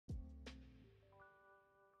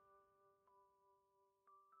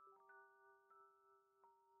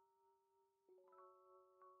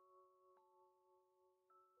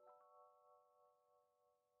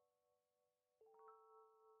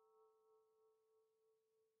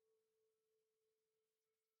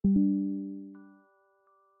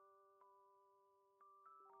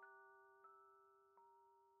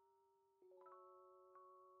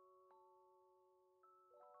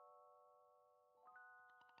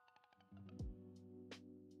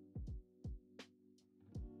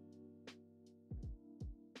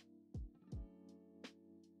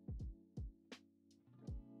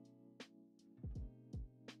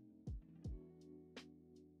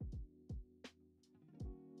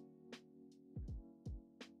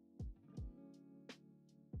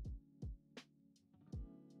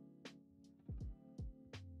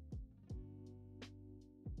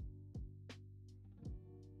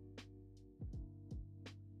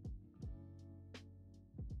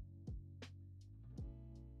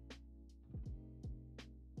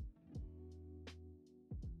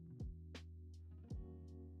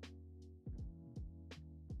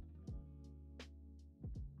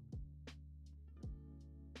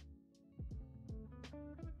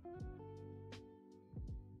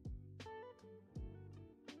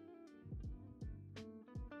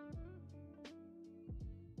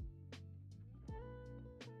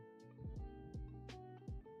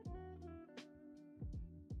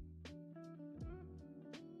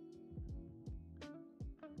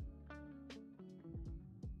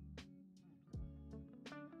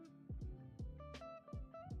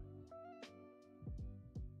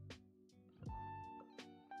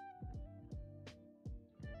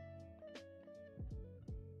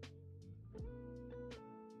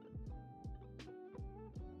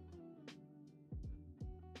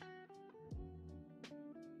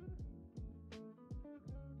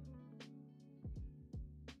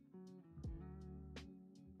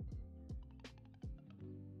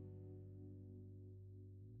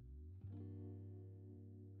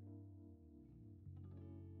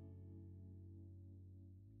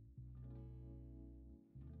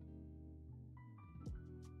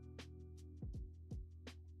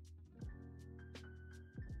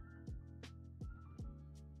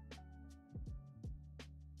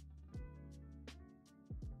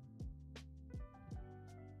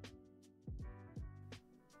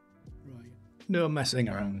no messing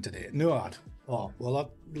around today. No ad. Oh,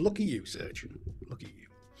 well, lucky you, Serge. Lucky you.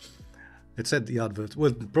 It said the advert.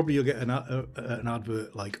 Well, probably you'll get an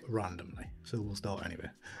advert like randomly. So we'll start anyway.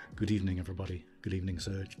 Good evening, everybody. Good evening,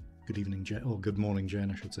 Serge. Good evening, Jen. Or good morning, Jen,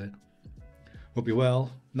 I should say. Hope you're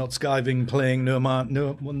well. Not skiving, playing no,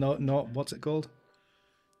 what's it called?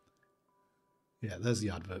 Yeah, there's the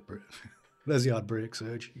advert break. There's the ad break,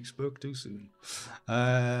 Serge. You spoke too soon.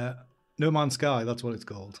 No Man's Sky, that's what it's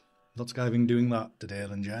called. Not skiving doing that today,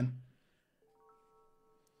 then, Jen.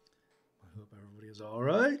 I hope everybody is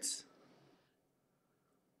alright.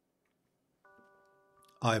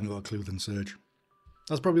 I haven't got a clue then, Serge.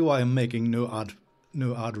 That's probably why I'm making no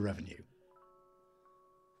ad revenue.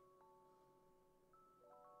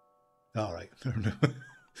 Alright, fair enough.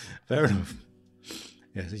 Fair enough.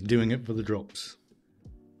 Yes, he's doing it for the drops.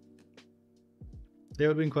 They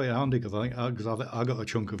would have been quite handy because I got a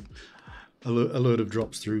chunk of a load of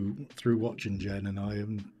drops through watching Jen, and I have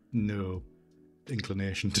no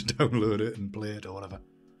inclination to download it and play it or whatever.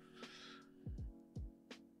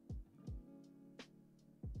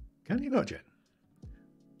 Can you not, Jen?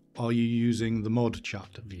 Are you using the mod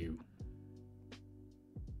chat view?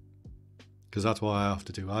 Because that's what I have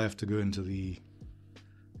to do. I have to go into the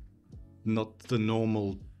not the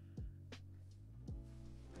normal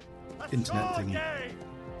internet thing.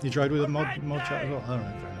 You tried with a mod chat as well?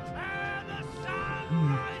 Alright, fair enough.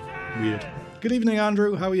 Weird. Good evening,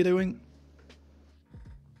 Andrew. How are you doing?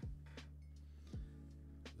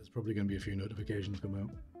 There's probably going to be a few notifications come out.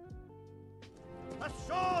 A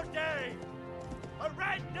sword day! A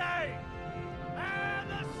red day! And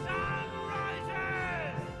the sun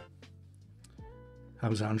rises!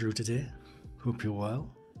 How's Andrew today? Hope you're well.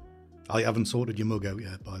 I haven't sorted your mug out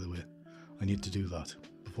yet, by the way. I need to do that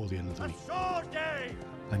before the end of the week.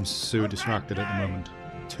 I'm so distracted at the moment.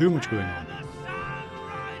 Too much going on.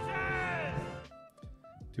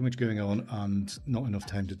 Too much going on and not enough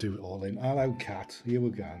time to do it all in. Hello, cat. Here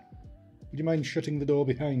we go. Would you mind shutting the door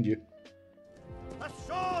behind you? A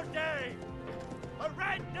sword day! A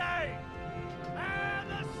red day! And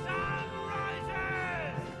the sun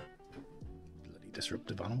rises! Bloody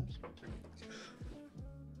disruptive animals.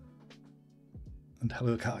 And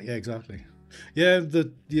hello, cat. Yeah, exactly. Yeah,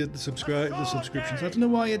 the subscriptions. I don't know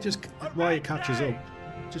why it catches up.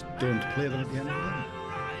 Just don't play them at the end of the day.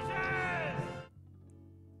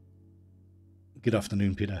 Good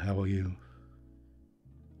afternoon, Peter. How are you?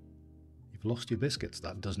 You've lost your biscuits.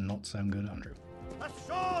 That does not sound good, Andrew. A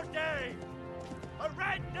sword day! A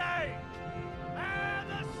red day! And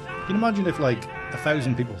the sun Can you imagine if like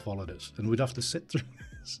 1,000 people followed us and we'd have to sit through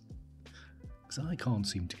this? Because I can't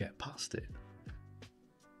seem to get past it.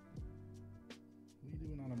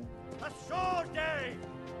 A sword day!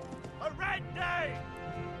 A red day!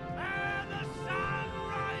 And the sun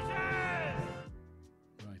rises!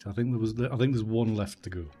 Right, I think there's one left to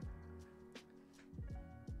go.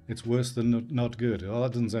 It's worse than not good. Oh,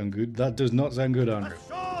 that doesn't sound good. That does not sound good, Andrew. A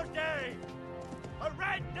sword day! A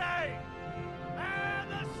red day! And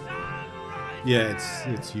the sun rises! Yeah,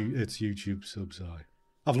 it's YouTube subs.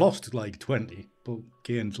 I've lost like 20, but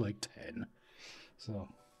gained like 10. So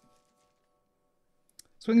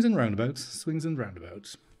swings and roundabouts.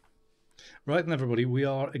 Right then, everybody, we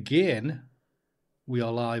are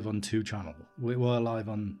live on 2 channels. We are live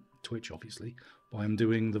on Twitch, obviously, but I'm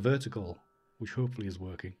doing the vertical, which hopefully is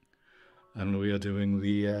working. And we are doing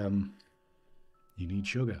the you need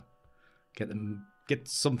sugar. Get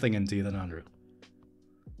something into you then, Andrew.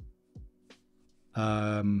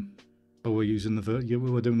 But we're using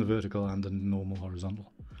we're doing the vertical and the normal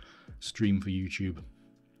horizontal stream for YouTube.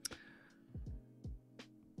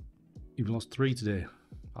 You've lost 3 today.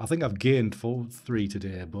 I think I've gained 3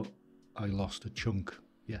 today, but I lost a chunk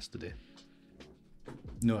yesterday.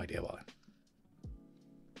 No idea why.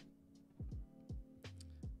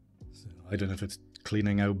 So I don't know if it's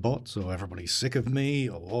cleaning out bots or everybody's sick of me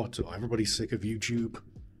or what, or everybody's sick of YouTube.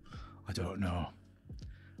 I don't know.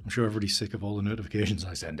 I'm sure everybody's sick of all the notifications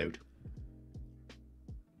I send out.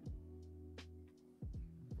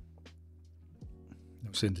 I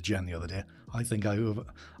was saying to Jen the other day, I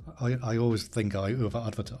always think I over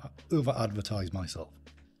advertise myself.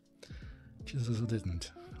 Just as I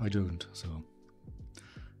didn't. I don't, so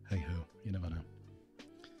hey ho, you never know.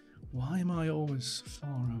 Why am I always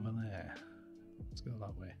far over there? Let's go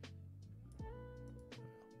that way.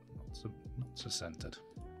 Not so centered.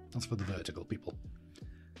 That's for the vertical people.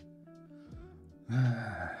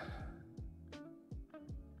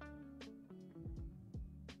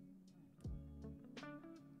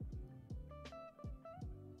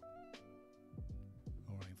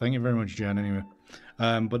 Thank you very much, Jen, anyway.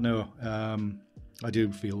 But no, I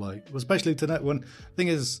do feel like, especially tonight, thing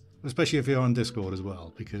is, especially if you're on Discord as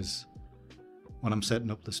well, because when I'm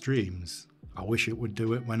setting up the streams, I wish it would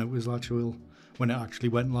do it when it actually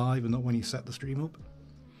went live and not when you set the stream up.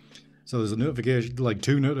 So there's a notification, like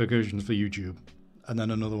 2 notifications for YouTube, and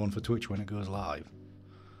then another one for Twitch when it goes live.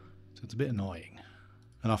 So it's a bit annoying.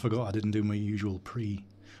 And I forgot I didn't do my usual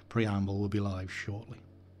preamble. Will be live shortly.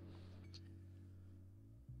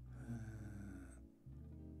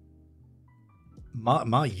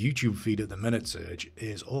 My YouTube feed at the minute, Serge,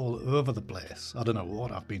 is all over the place. I don't know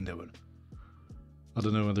what I've been doing. I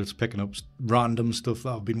don't know whether it's picking up random stuff that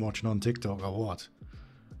I've been watching on TikTok or what.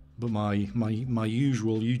 But my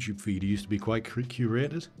usual YouTube feed used to be quite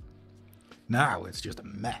curated. Now it's just a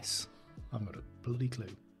mess. I've got a bloody clue.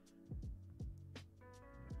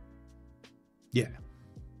 Yeah.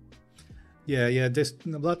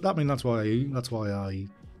 That's why I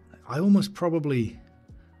almost probably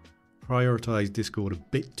prioritize Discord a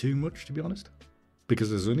bit too much, to be honest, because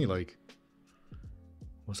there's only like,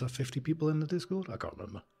 was that 50 people in the Discord? I can't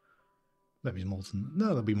remember. Maybe more than, no,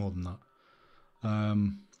 there'll be more than that.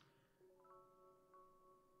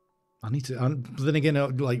 I need to, but then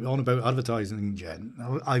again, like on about advertising, Jen,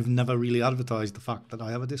 I've never really advertised the fact that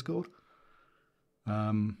I have a Discord.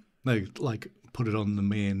 No, like put it on the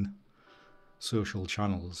main social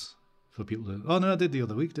channels for people to, oh no, I did the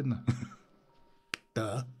other week, didn't I?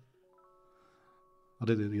 Duh. I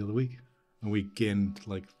did it the other week, and we gained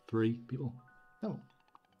like 3 people. Oh.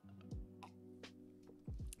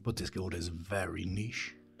 But Discord is very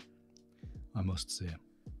niche, I must say.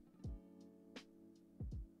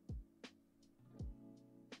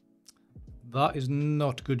 That is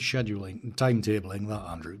not good scheduling, timetabling that,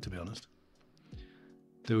 Andrew, to be honest.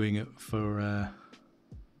 Doing it for...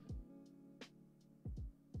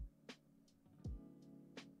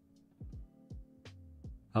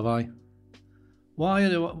 Have I? Why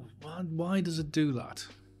does it do that?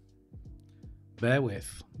 Bear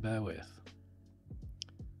with.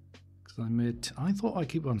 Because I thought I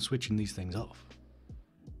keep on switching these things off.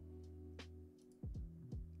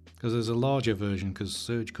 Because there's a larger version, because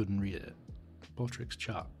Serge couldn't read it. Botrix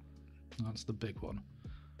chat. That's the big one.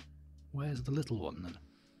 Where's the little one then?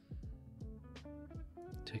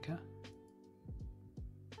 Ticker?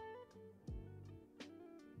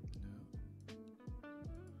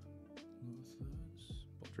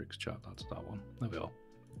 Botrix chat, that's that one. There we are.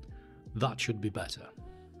 That should be better.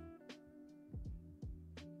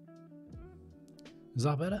 Is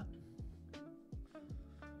that better?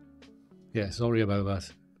 Yeah, sorry about that.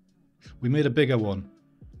 We made a bigger one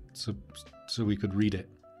so we could read it.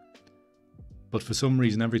 But for some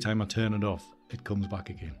reason, every time I turn it off, it comes back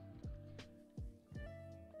again.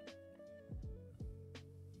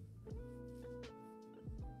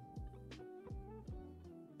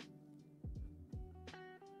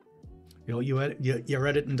 You're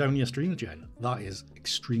editing down your streams, Jen. That is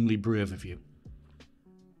extremely brave of you.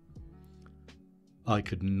 I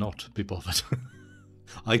could not be bothered.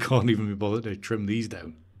 I can't even be bothered to trim these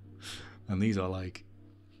down, and these are like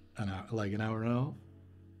an hour and a half.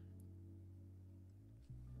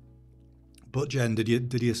 But Jen, did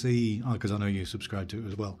you see? Oh, because I know you subscribe to it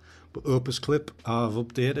as well. But Opus Clip, I've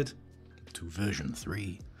updated to version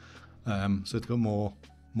 3, so it's got more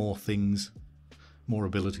things, more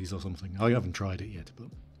abilities or something. I haven't tried it yet, but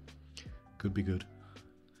could be good.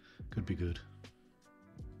 Could be good.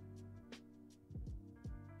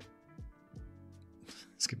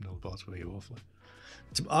 Skipping all the parts where you're awfully.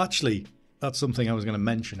 Actually, that's something I was going to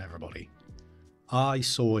mention, everybody. I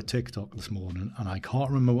saw a TikTok this morning, and I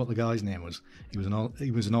can't remember what the guy's name was. He was an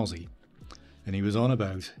Aussie, and he was on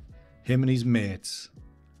about him and his mates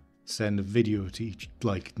send a video to each,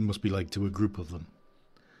 like, must be like to a group of them.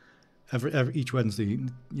 Each Wednesday,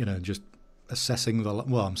 you know, just assessing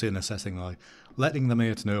like letting the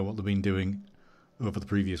mates know what they've been doing over the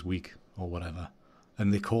previous week or whatever,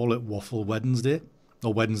 and they call it Waffle Wednesday.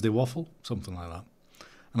 Or Wednesday Waffle, something like that.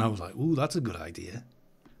 And I was like, ooh, that's a good idea.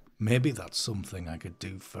 Maybe that's something I could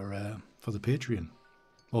do for the Patreon.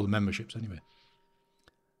 Or the memberships, anyway.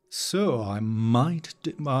 So I might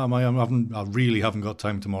do... I really haven't got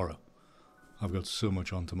time tomorrow. I've got so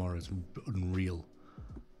much on tomorrow, it's unreal.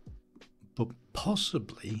 But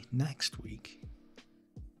possibly next week.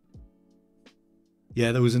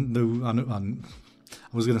 Yeah, I was going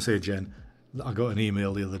to say, Jen... I got an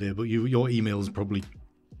email the other day, but your email is probably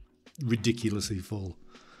ridiculously full.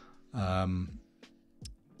 So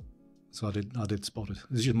I did spot it.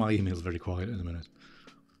 It's just my email's very quiet in a minute.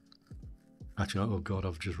 Actually, oh god,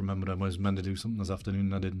 I've just remembered I was meant to do something this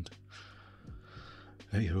afternoon and I didn't.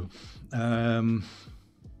 Hey ho.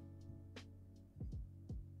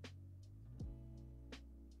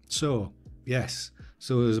 So, yes.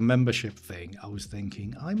 So as a membership thing, I was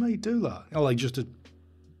thinking I might do that. Or like just a,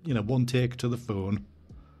 one take to the phone.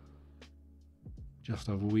 Just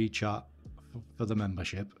have a wee chat for the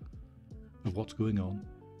membership of what's going on,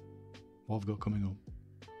 what I've got coming up,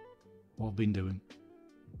 what I've been doing.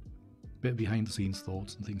 Bit of behind the scenes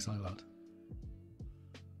thoughts and things like that.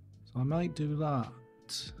 So I might do that.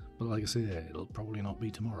 But like I say, it'll probably not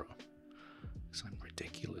be tomorrow. Because I'm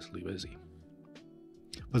ridiculously busy.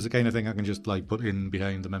 But it's the kind of thing I can just like put in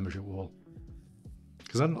behind the membership wall.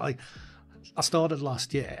 Because I started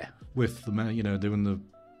last year with the doing the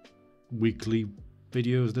weekly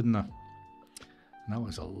videos, didn't I? And that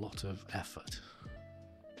was a lot of effort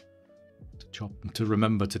to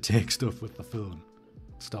remember to take stuff with the phone.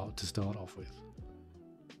 To start off with.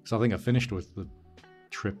 So I think I finished with the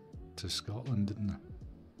trip to Scotland, didn't I?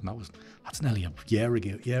 And that's nearly a year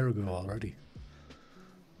ago already.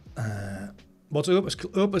 What's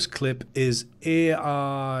Opus Clip is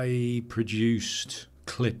AI produced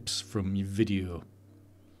clips from your video.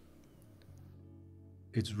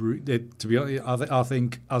 To be honest, I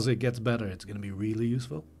think as it gets better, it's going to be really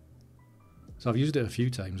useful. So I've used it a few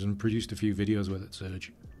times and produced a few videos with it,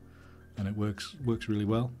 Serge, and it works really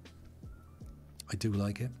well. I do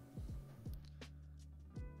like it.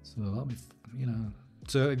 So that'll be,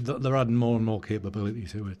 so they're adding more and more capability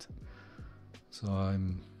to it. So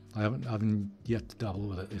I haven't yet to dabble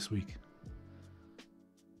with it this week.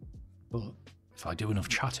 But if I do enough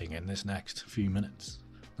chatting in this next few minutes,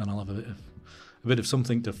 then I'll have a bit of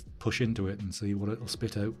something to push into it and see what it'll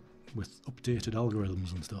spit out with updated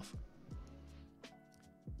algorithms and stuff.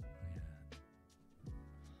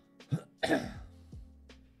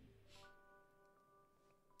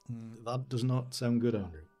 That does not sound good,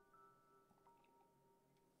 Andrew.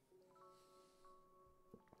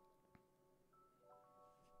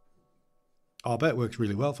 Oh, I bet it works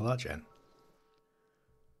really well for that, Jen.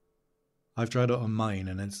 I've tried it on mine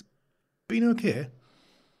and it's been okay.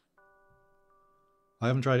 I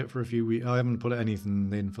haven't tried it for a few weeks. I haven't put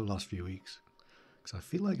anything in for the last few weeks. Because I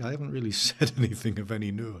feel like I haven't really said anything of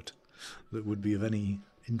any note that would be of any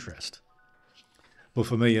interest. But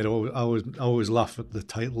for me, I always laugh at the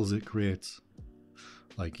titles it creates.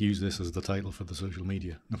 Like, use this as the title for the social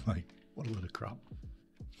media. I'm like, what a load of crap.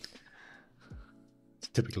 It's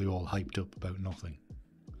typically all hyped up about nothing.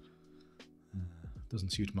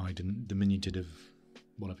 Doesn't suit my diminutive,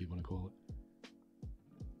 whatever you want to call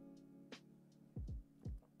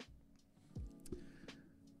it.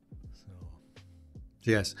 So,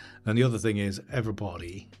 yes, and the other thing is,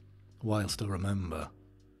 everybody, whilst I remember,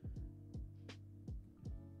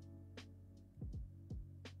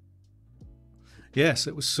 yes,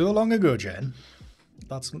 it was so long ago, Jen.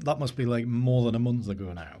 That must be like more than a month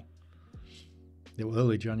ago now. It was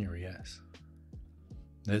early January, yes.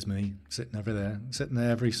 There's me, sitting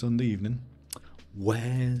there every Sunday evening.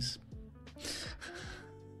 Where's... It's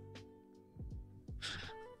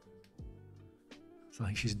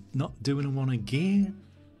like she's not doing one again.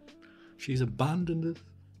 She's abandoned us.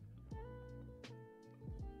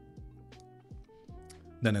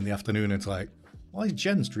 Then in the afternoon it's like, why is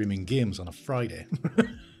Jen streaming games on a Friday?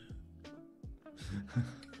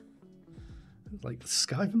 It's like the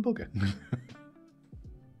Skype and bugger.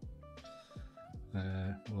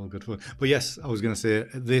 All good fun. But yes, I was going to say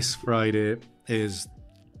this Friday is,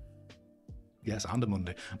 yes, and a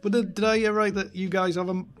Monday. But did I hear right that you guys have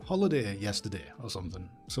a holiday yesterday or something?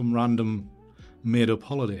 Some random made up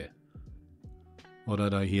holiday? Or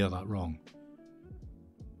did I hear that wrong?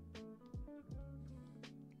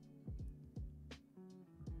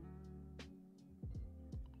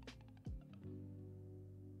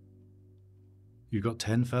 You got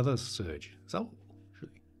 10 feathers, Serge. Is that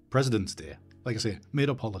President's Day? Like I say, made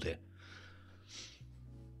up holiday.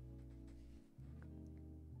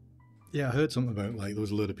 Yeah, I heard something about like there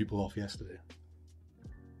was a load of people off yesterday.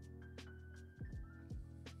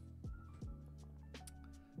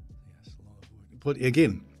 Yes, a lot of work. But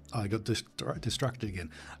again, I got distracted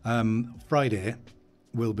again. Friday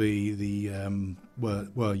will be the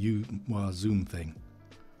Zoom thing.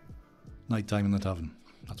 Nighttime in the Tavern.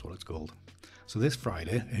 That's what it's called. So this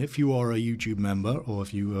Friday, if you are a YouTube member or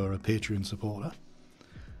if you are a Patreon supporter,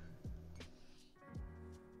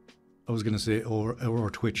 I was going to say, or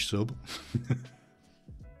a Twitch sub,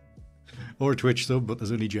 or a Twitch sub, but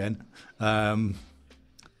there's only Jen. Then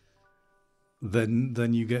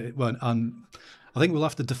you get, well, and I think we'll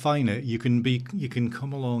have to define it. You can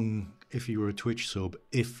come along if you were a Twitch sub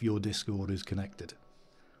if your Discord is connected,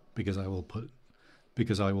 because I will put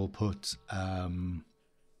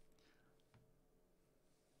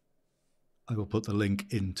the link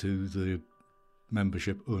into the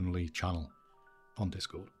membership only channel on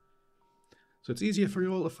Discord. So it's easier for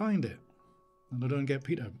you all to find it. And I don't get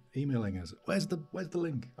Peter emailing us. Where's the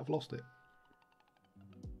link? I've lost it.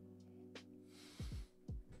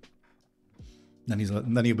 Then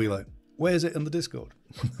he'll be like, where's it in the Discord?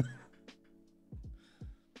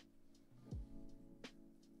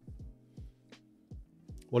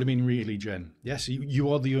 What do you mean really, Jen? Yes,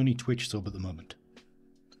 you are the only Twitch sub at the moment.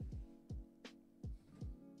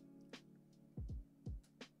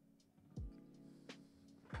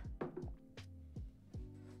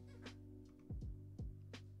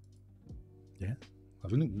 Yeah,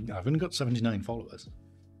 I've only got 79 followers.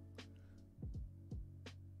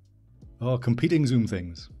 Oh, competing Zoom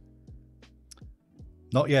things.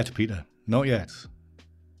 Not yet, Peter. Not yet.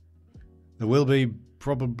 There will be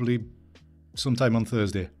probably sometime on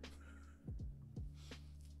Thursday.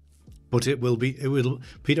 But it'll be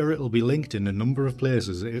linked in a number of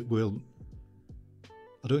places. It will.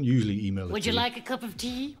 I don't usually email it. Would you like a cup of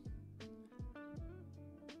tea?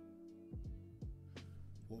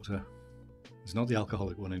 Water. It's not the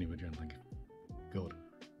alcoholic one anyway, Jen, thank you. God.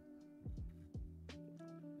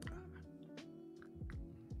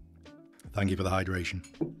 Thank you for the hydration.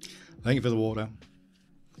 Thank you for the water,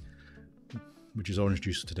 which is orange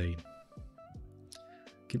juice today.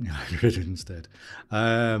 Keep me hydrated instead.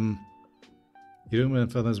 You don't wear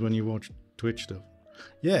feathers when you watch Twitch stuff.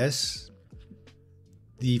 Yes,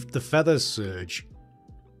 the feathers surge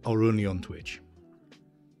are only on Twitch,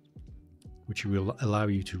 which will allow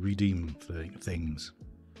you to redeem things.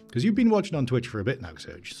 Because you've been watching on Twitch for a bit now,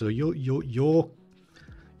 Serge. So your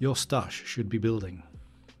stash should be building.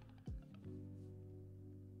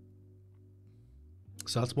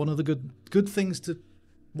 So that's one of the good things to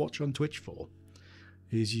watch on Twitch for,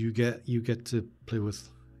 is you get to play with.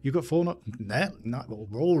 You got 4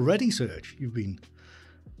 already, Serge. You've been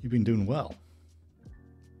doing well.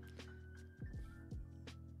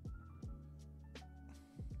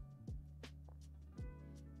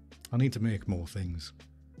 I need to make more things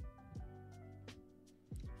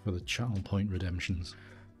for the channel point redemptions.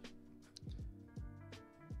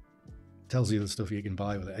 Tells you the stuff you can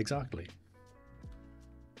buy with it. Exactly.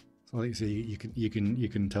 So like you see, you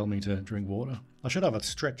can tell me to drink water. I should have a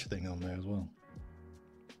stretch thing on there as well.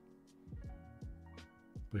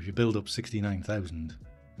 But if you build up 69,000,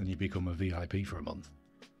 then you become a VIP for a month,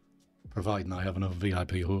 providing I have enough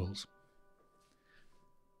VIP holes.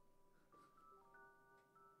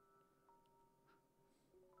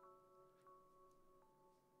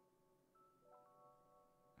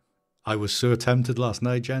 I was so tempted last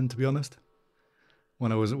night, Jen, to be honest.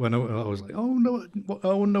 When I was like, oh no, I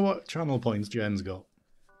wonder what channel points Jen's got.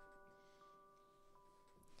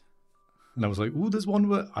 And I was like, oh, there's one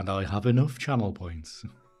where, and I have enough channel points.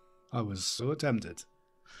 I was so tempted.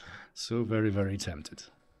 So very, very tempted.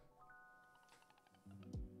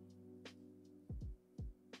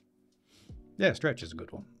 Yeah, stretch is a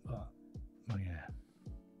good one. Oh yeah.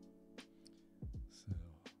 So,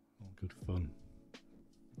 all good fun.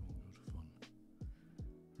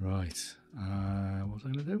 Right. What was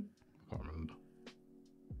I going to do? I can't remember.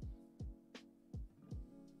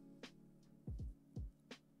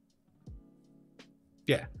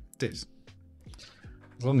 Yeah, it is.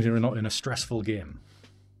 As long as you're not in a stressful game.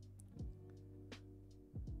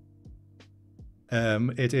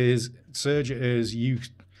 It is, Serge, it is, you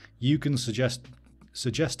can suggest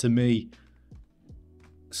to me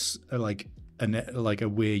like a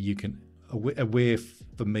way you can, a way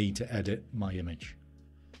for me to edit my image.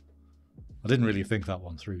 I didn't really think that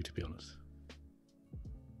one through, to be honest.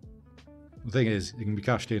 The thing is, it can be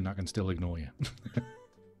cached in, I can still ignore you.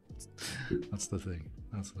 That's the thing.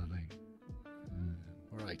 That's the thing.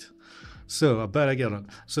 All right. So I better get on.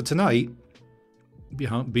 So tonight,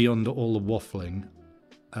 beyond all the waffling,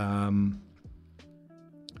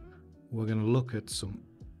 we're going to look at some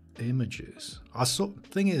images.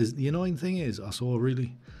 The annoying thing is, I saw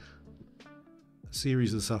a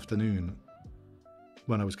series this afternoon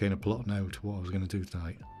when I was kind of plotting out what I was going to do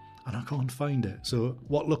tonight, and I can't find it. So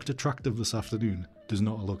what looked attractive this afternoon does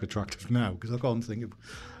not look attractive now, because I can't think of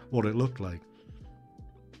what it looked like.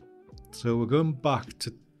 So we're going back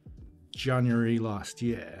to January last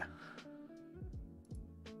year.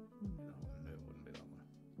 No, it wouldn't be that one.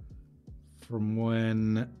 From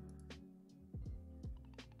when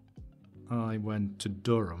I went to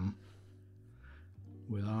Durham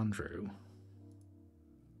with Andrew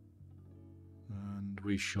and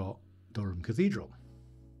we shot Durham Cathedral.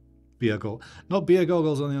 Not beer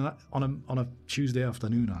goggles on a Tuesday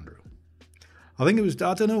afternoon, Andrew. I think it was.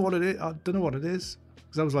 I don't know what it is.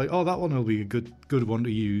 Because I was like, oh, that one will be a good one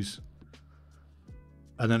to use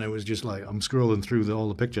And then it was just like, I'm scrolling through all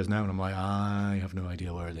the pictures now, and I'm like, I have no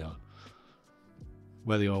idea where they are.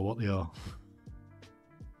 Where they are, what they are.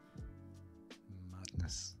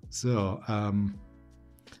 Madness. So,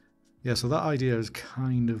 yeah, so that idea has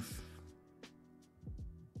kind of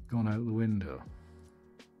gone out the window.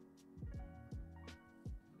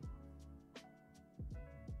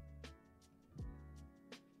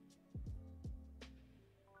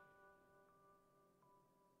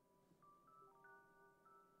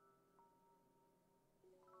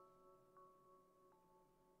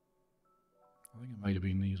 I think it might have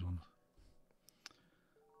been these ones.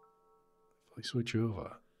 If I switch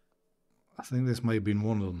over, I think this may have been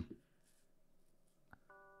one of them.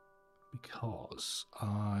 Because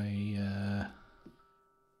I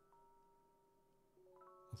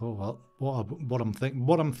thought, well, what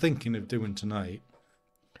I'm thinking of doing tonight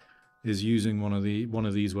is using one of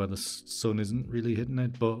these where the sun isn't really hitting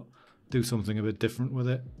it, but do something a bit different with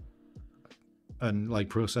it, and like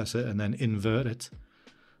process it and then invert it,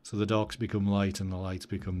 so the darks become light and the lights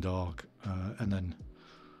become dark, and then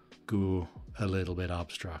go a little bit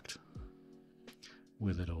abstract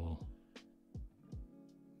with it all.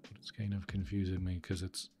 But it's kind of confusing me because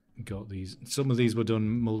it's got these. Some of these were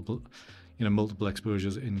done multiple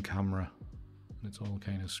exposures in camera, and it's all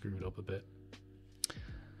kind of screwed up a bit.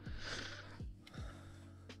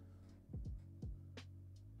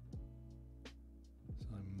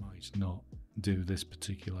 So I might not do this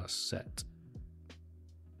particular set.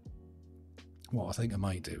 What I think I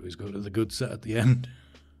might do is go to the good set at the end.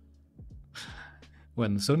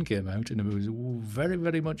 When the sun came out, and it was very,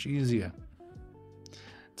 very much easier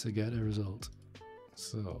to get a result.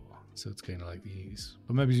 So it's kind of like these.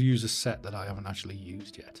 But maybe use a set that I haven't actually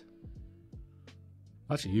used yet.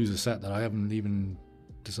 Actually use a set that I haven't even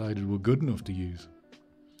decided were good enough to use.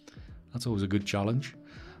 That's always a good challenge.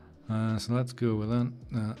 So let's go with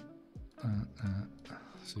that.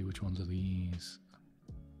 See which ones are these.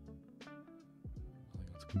 I think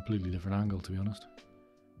that's a completely different angle, to be honest.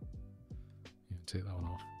 Yeah, take that one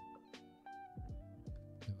off.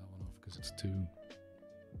 Take that one off because it's too...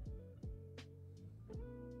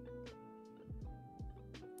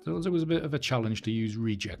 So it was a bit of a challenge to use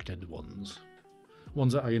rejected ones.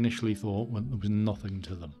 Ones that I initially thought there was nothing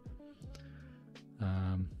to them.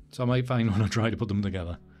 So I might find when I try to put them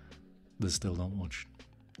together, there's still not much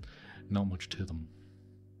to them.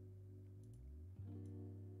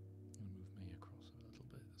 Move me across a little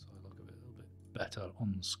bit so I look a little bit better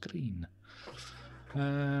on screen.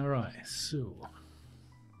 Right, so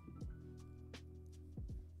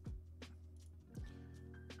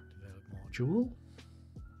develop module.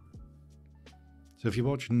 So if you're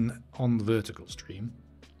watching on the vertical stream,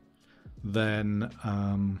 then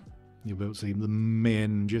you'll be able to see the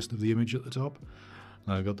main gist of the image at the top.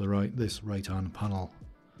 And I've got this right-hand panel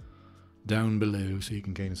down below, so you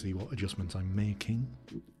can kind of see what adjustments I'm making,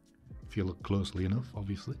 if you look closely enough,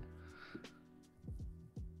 obviously.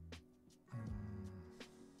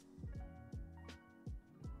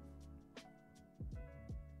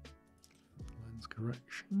 Lens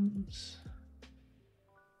corrections.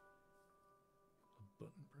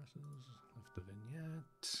 Button presses, lift the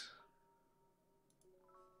vignette.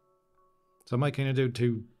 So I might kind of do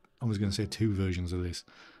two versions of this.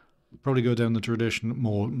 Probably go down the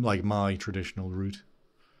more like my traditional route,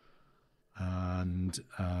 and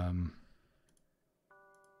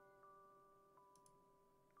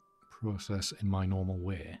process in my normal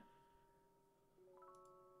way.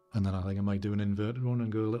 And then I think I might do an inverted one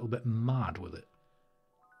and go a little bit mad with it.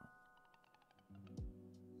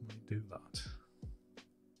 Might do that.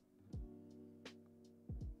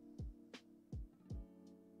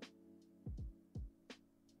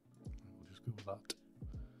 We'll just go with that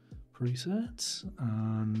preset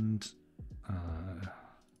and a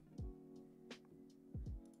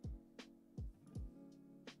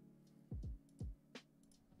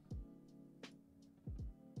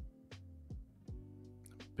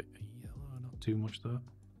bit of yellow, not too much there.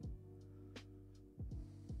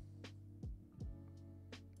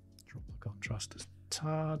 Drop the contrast a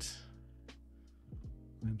tad.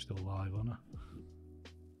 I'm still live on it.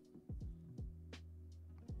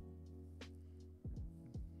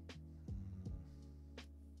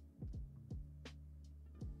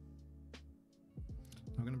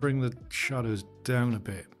 I'm going to bring the shadows down a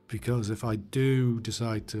bit, because if I do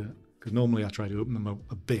decide to, because normally I try to open them up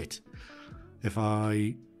a bit, if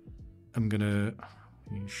I am going to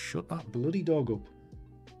shut that bloody dog up.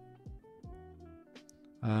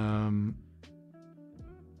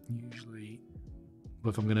 Usually, but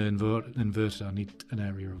if I'm going to invert it, I need an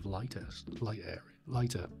area of lighter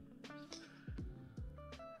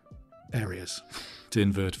areas. to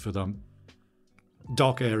invert for them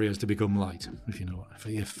dark areas to become light, if you know what.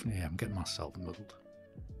 If yeah, I'm getting myself muddled.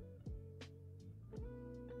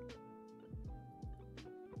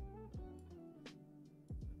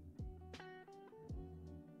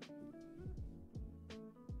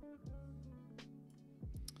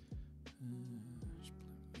 Just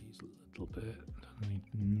blend these a little bit. Don't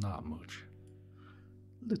need that much.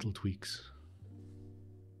 Little tweaks.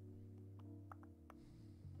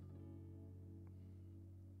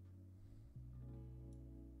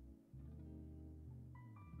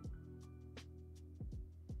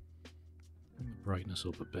 Brightness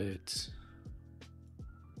up a bit.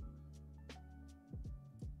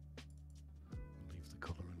 Leave the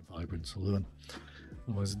colour and vibrance alone.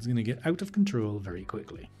 Otherwise it's going to get out of control very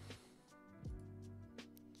quickly.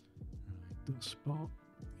 Right, the spot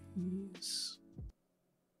is...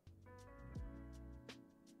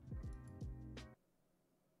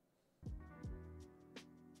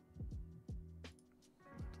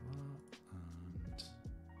 and...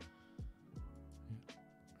 yeah,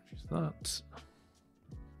 which is that.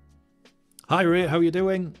 Hi Ray, how you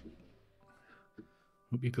doing?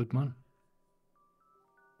 Hope you're good, man.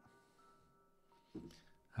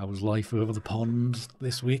 How was life over the pond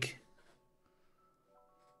this week?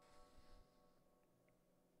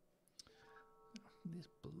 This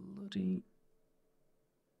bloody...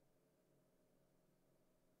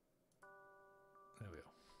 There we go.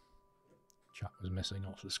 Chat was missing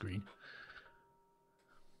off the screen.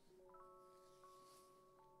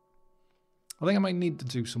 I think I might need to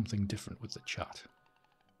do something different with the chat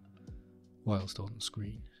whilst on the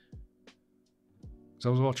screen. So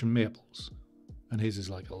I was watching Maples, and his is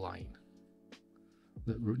like a line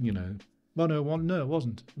that, you know, well, no, it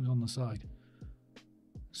wasn't. It was on the side.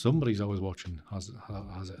 Somebody's always watching has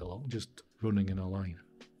it along, just running in a line.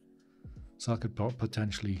 So I could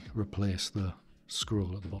potentially replace the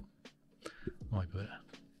scroll at the bottom. Might be better.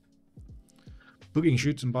 Booking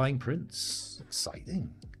shoots and buying prints.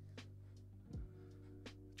 Exciting.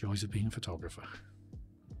 Joys of being a photographer.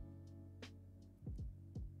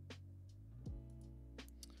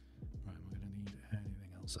 Right, am I going to need anything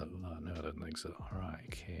else out of that? No, I don't think so. Alright,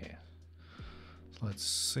 okay. So let's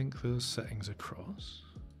sync those settings across.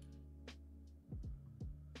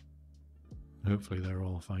 Hopefully they're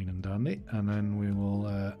all fine and dandy. And then we will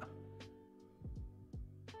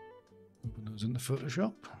open those into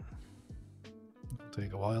Photoshop. It'll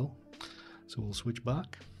take a while. So we'll switch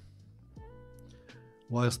back.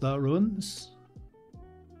 Whilst that runs,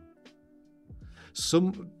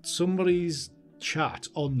 somebody's chat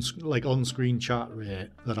on-screen chat rate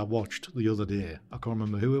that I watched the other day. I can't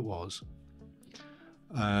remember who it was.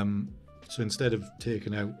 So instead of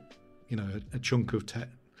taking out, you know, a chunk of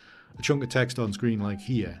text on screen like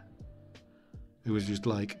here, it was just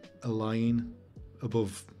like a line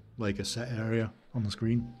above like a set area on the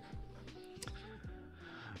screen.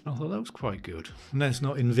 I thought that was quite good. And it's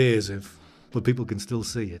not invasive, but people can still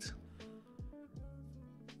see it. So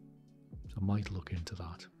I might look into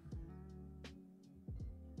that.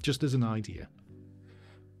 Just as an idea.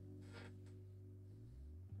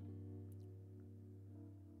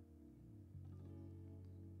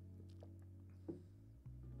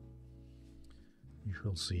 You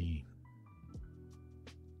shall see.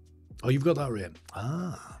 Oh, you've got that right.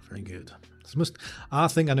 Ah, very good. I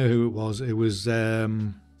think I know who it was. It was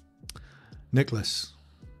Nicholas.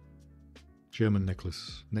 German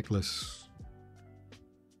Nicholas. Nicholas.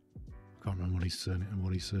 I can't remember what his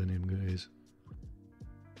surname is.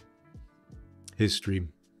 His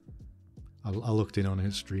stream. I looked in on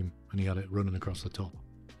his stream and he had it running across the top.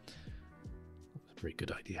 That's a pretty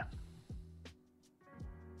good idea.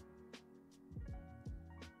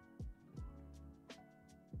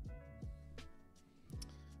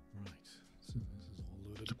 Right, so this is all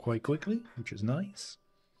loaded quite quickly, which is nice.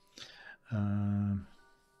 So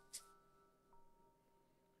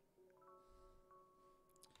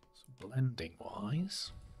blending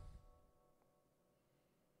wise,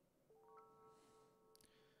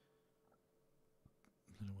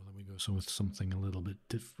 I don't know whether we go with something a little bit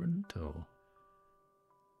different or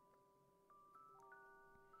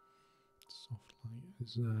soft light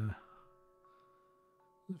is a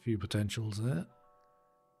few potentials there.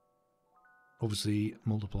 Obviously,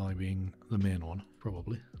 multiply being the main one,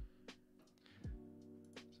 probably.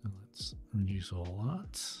 So let's reduce all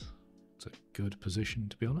that. It's a good position,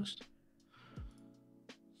 to be honest.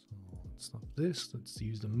 So let's stop this. Let's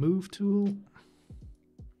use the move tool.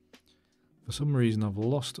 For some reason, I've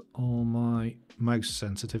lost all my mouse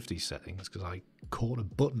sensitivity settings because I caught a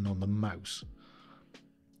button on the mouse.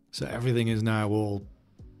 So everything is now all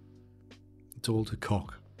to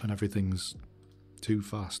cock and everything's too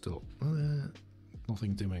fast up.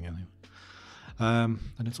 Nothing doing anything.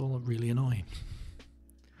 And it's all really annoying.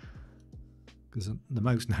 Because the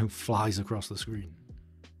mouse now flies across the screen.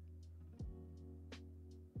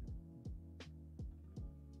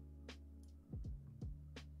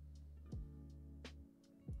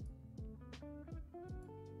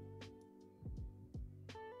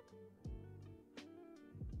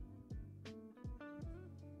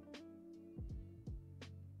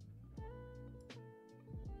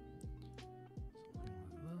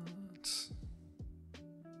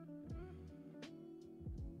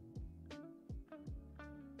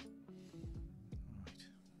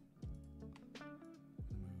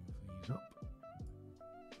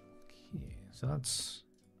 So that's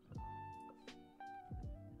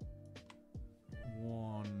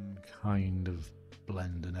one kind of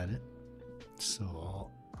blend and edit.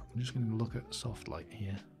 So I'm just going to look at soft light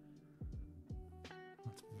here.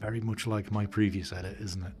 That's very much like my previous edit,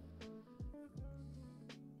 isn't it?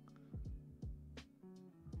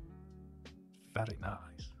 Very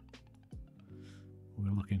nice.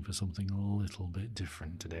 We're looking for something a little bit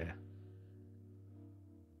different today.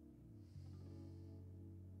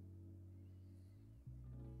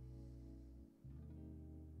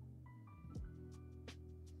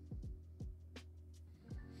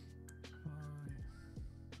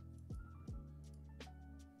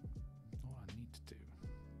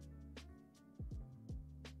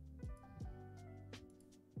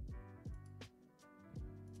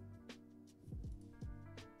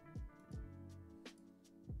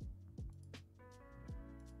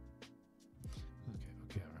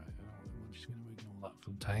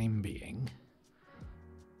 Time being.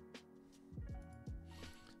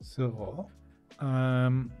 So,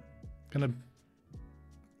 gonna.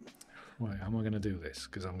 Right, how am I gonna do this?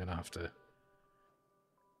 Because I'm gonna have to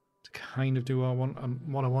kind of do what I want.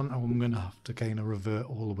 I'm gonna have to kind of revert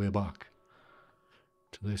all the way back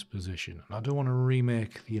to this position, and I don't want to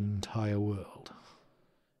remake the entire world.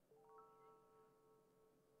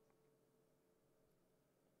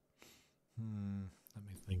 Let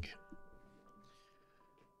me think.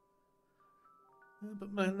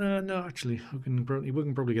 But no, actually, we can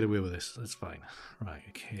probably get away with this. That's fine. Right,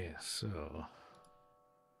 okay, so I'm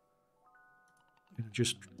gonna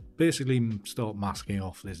just basically start masking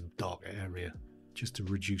off this dark area just to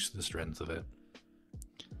reduce the strength of it.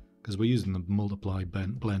 Because we're using the multiply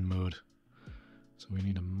blend mode. So we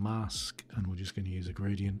need a mask, and we're just going to use a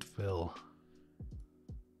gradient fill.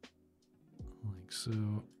 Like so.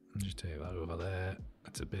 And just take that over there.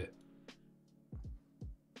 That's a bit.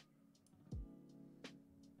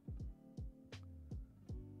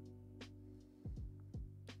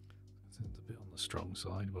 It's a bit on the strong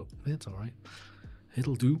side, but it's alright.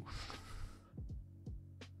 It'll do.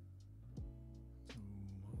 So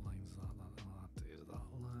what line is that? That is that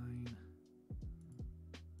line.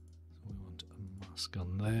 So we want a mask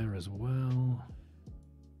on there as well.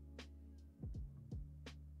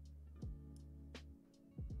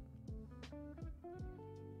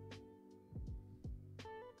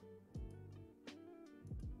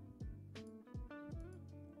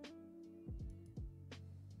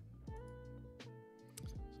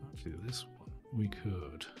 This one we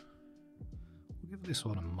could. We'll give this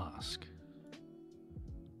one a mask.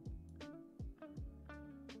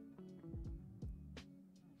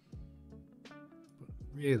 But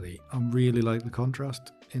really, I really like the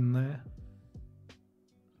contrast in there.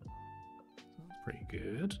 That's pretty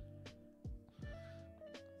good.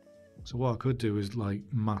 So what I could do is like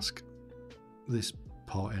mask this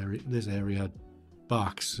this area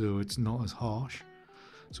back so it's not as harsh.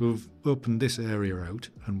 So we've opened this area out,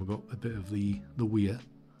 and we've got a bit of the weir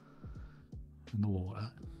and the water.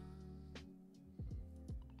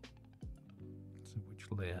 So which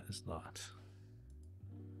layer is that?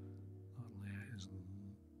 That layer is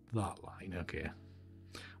that line, okay.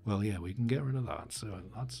 Well, yeah, we can get rid of that, so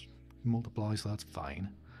that's multiplies, so that's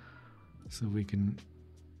fine. So we can...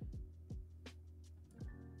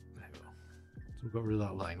 There we go. So we've got rid of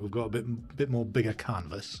that line. We've got a bit more bigger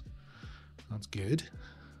canvas. That's good.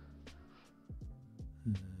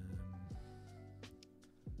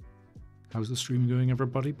 How's the stream going,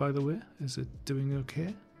 everybody, by the way? Is it doing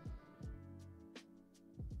okay?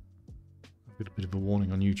 I've got a bit of a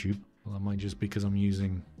warning on YouTube. Well, that might just be because I'm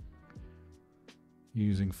using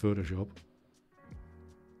Photoshop.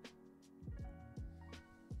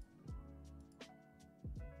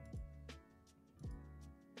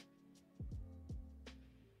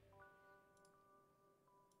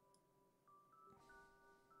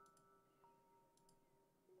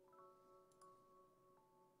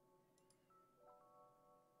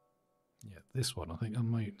 Yeah, this one. I think I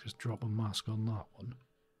might just drop a mask on that one.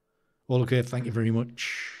 Well, okay, thank you very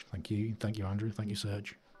much. Thank you, Andrew. Thank you,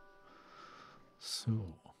 Serge.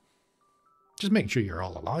 So, just making sure you're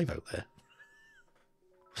all alive out there.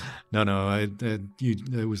 No, I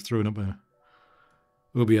was throwing up a...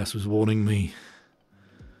 OBS was warning me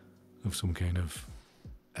of some kind of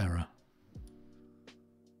error.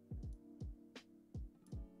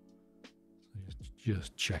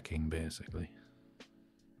 Just checking, basically.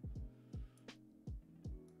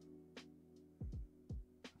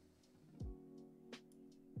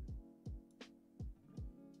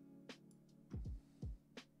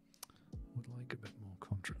 Would like a bit more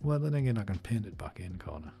contrast. Well, then again, I can paint it back in,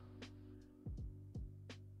 can't I?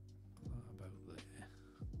 About there.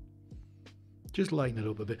 Just lighten it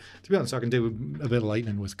up a bit. To be honest, I can do a bit of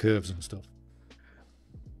lightening with curves and stuff.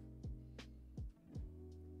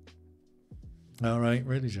 All right,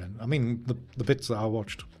 really, Jen. I mean, the bits that I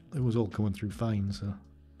watched, it was all coming through fine, so.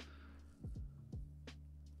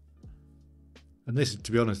 And this,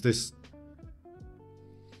 to be honest, this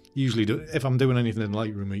usually, if I'm doing anything in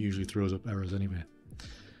Lightroom, it usually throws up errors anyway.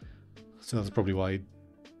 So that's probably why it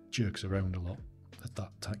jerks around a lot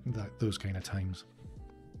at those kind of times.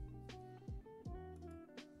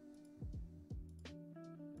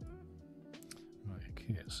 Right,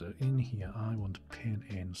 okay, so in here, I want to paint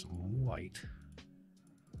in some white.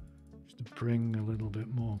 To bring a little bit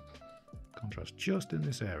more contrast just in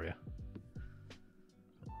this area.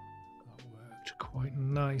 That worked quite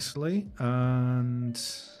nicely, and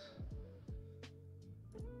flip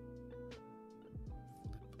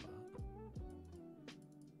that.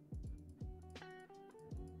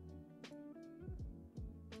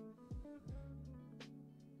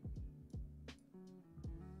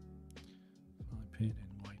 If I paint in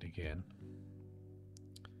white again.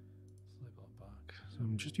 So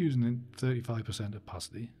I'm just using 35%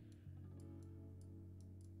 opacity.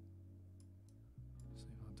 See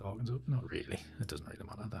if that darkens up. Not really. It doesn't really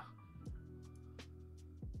matter there.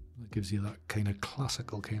 That gives you that kind of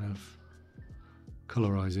classical kind of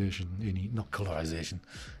colorization. Not colorization.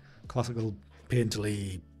 Classical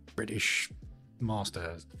painterly British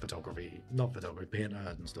master photography. Not photography, painter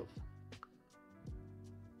and stuff.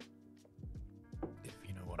 If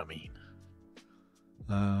you know what I mean.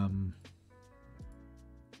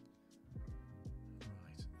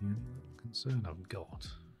 The only little concern I've got,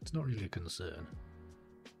 it's not really a concern.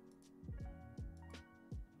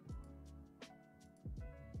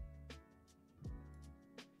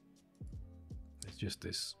 It's just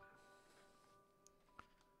this,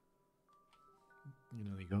 you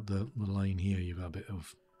know, you got the line here, you've got a bit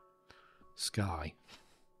of sky,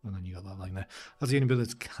 and then you got that line there. That's the only bit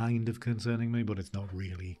that's kind of concerning me, but it's not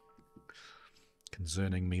really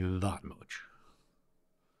concerning me that much.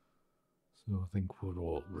 So I think we're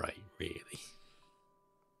all right, really.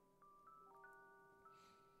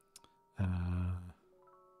 Now,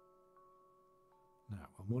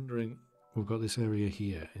 I'm wondering, we've got this area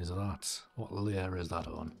here. Is that, what layer is that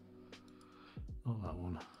on? Not that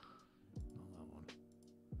one. Not that one.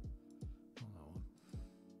 Not that one.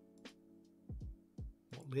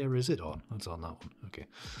 What layer is it on? It's on that one. Okay.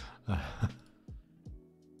 So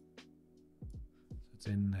it's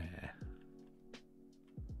in there.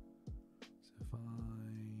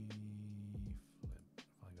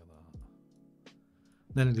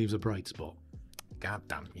 Then it leaves a bright spot. God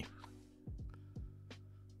damn you.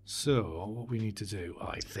 So, what we need to do,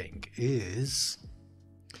 I think, is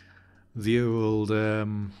the old,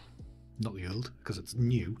 not the old, because it's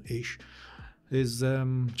new-ish, is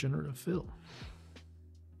generative fill.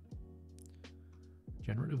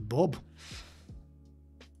 Generative Bob.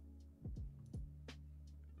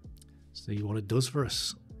 See what it does for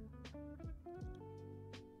us.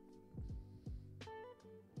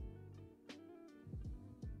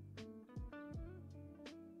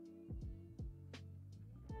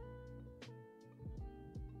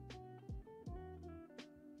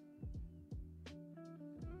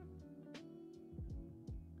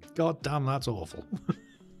 God damn, that's awful.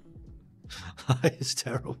 That is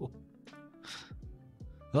terrible.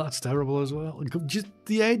 That's terrible as well. Just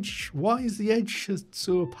the edge. Why is the edge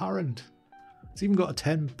so apparent? It's even got a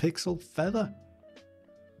 10 pixel feather.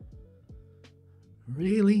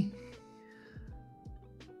 Really?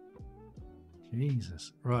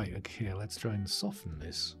 Jesus. Right, okay, let's try and soften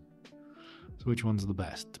this. So which one's the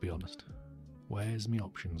best, to be honest? Where's my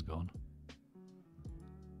options gone?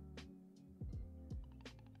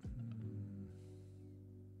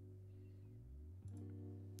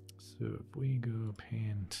 So if we go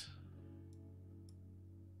paint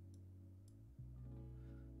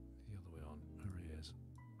the other way on, there he is.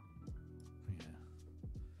 Yeah.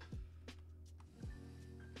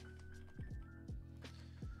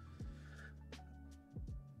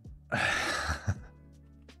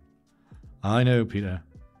 I know, Peter.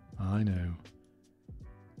 I know.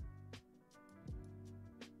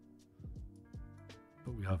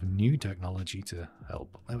 But we have new technology to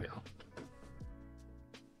help. There we are.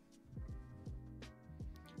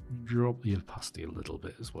 Drop the opacity a little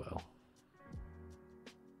bit as well.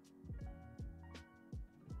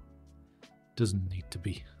 Doesn't need to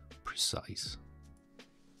be precise.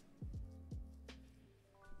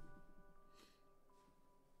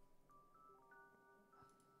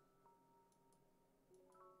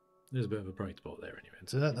 There's a bit of a bright spot there anyway,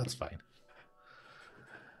 so that's fine.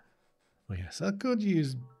 Well, yes, I could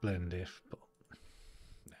use blend if, but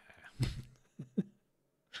nah.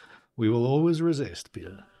 We will always resist,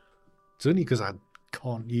 Peter. It's only because I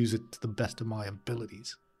can't use it to the best of my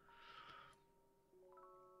abilities.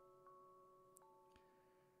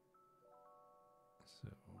 So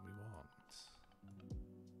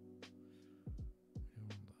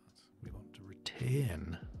we want to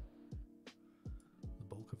retain the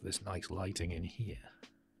bulk of this nice lighting in here.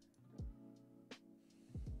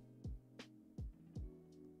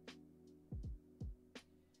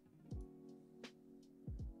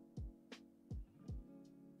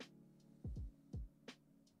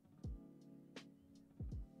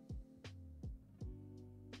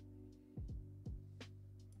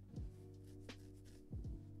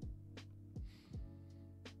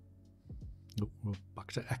 We're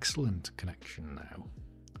back to excellent connection now.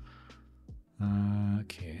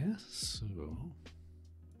 Okay, so give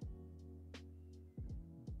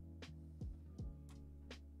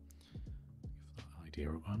that idea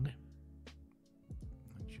up, Andy.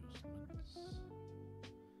 Adjustments.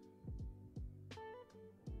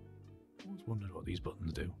 Always wondered what these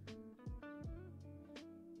buttons do.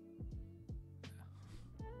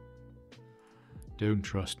 Don't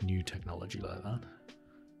trust new technology like that.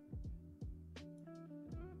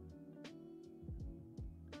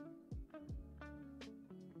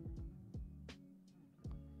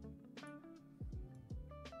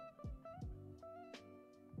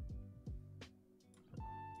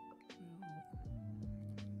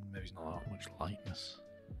 There's not that much lightness.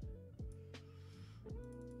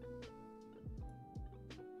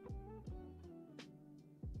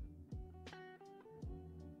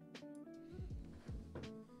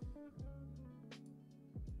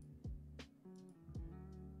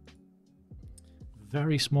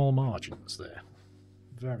 Very small margins there.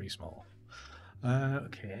 Very small.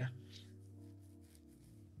 Okay. Is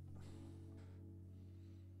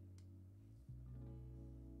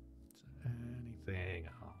there anything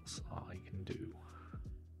else I can do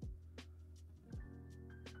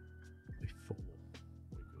before we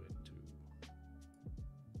go into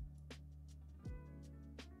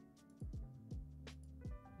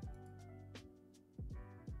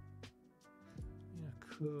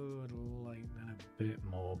could lighten a bit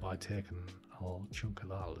more by taking a whole chunk of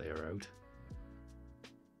that layer out.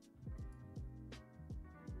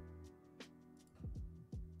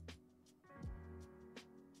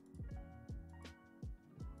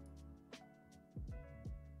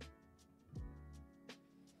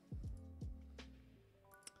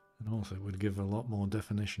 And also it would give a lot more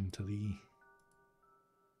definition to the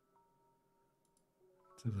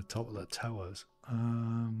top of the towers.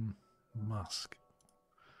 Mask.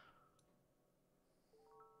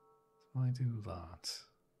 If I do that,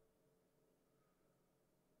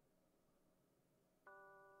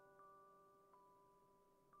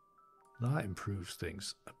 that improves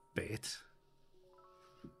things a bit,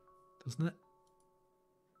 doesn't it?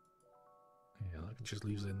 Yeah, that just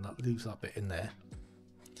leaves that bit in there.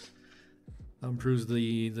 That improves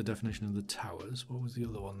the definition of the towers. What was the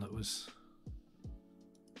other one that was?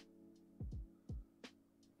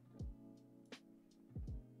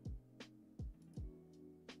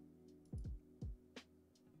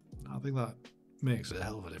 I think that makes a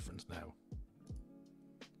hell of a difference now.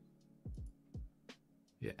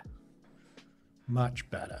 Yeah. Much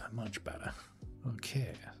better, much better.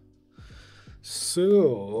 Okay.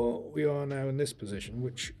 So, we are now in this position,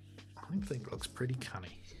 which I think looks pretty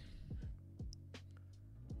canny.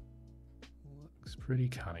 Looks pretty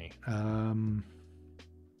canny.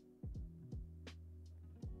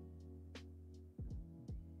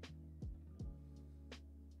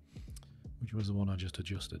 Which was the one I just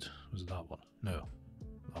adjusted? Was it that one? No,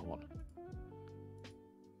 that one.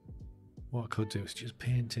 What I could do is just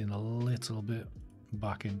paint in a little bit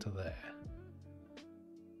back into there.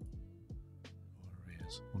 Or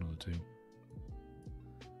erase, one of the two.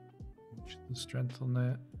 Which the strength on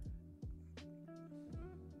there.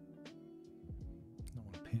 I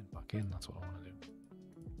want to paint back in, that's what I want to do.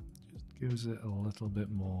 Just gives it a little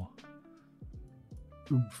bit more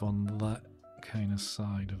oomph on that kind of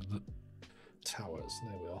side of the towers.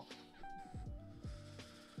 There we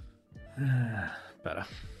are. Better.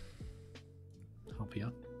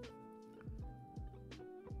 Happier.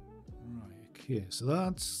 Right, okay, so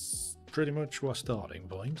that's pretty much our starting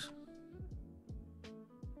point.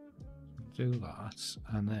 Do that,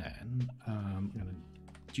 and then I'm going to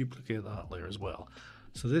duplicate that layer as well.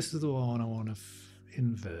 So this is the one I want to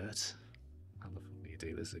invert. How the fuck do you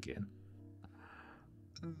do this again?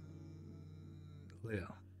 Layer.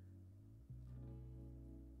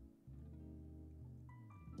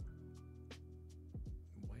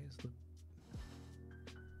 Where's the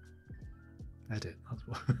edit? That's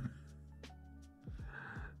what.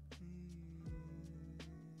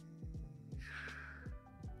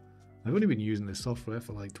 I've only been using this software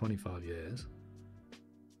for like 25 years.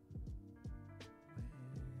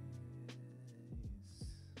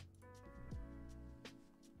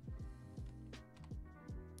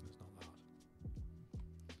 It's not that.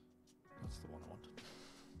 That's the one I want.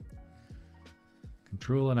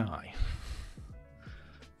 Control and I.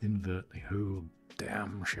 Invert the whole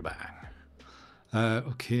damn shebang.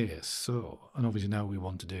 Okay, so, and obviously now we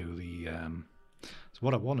want to do the, so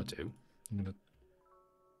what I want to do, I'm going to,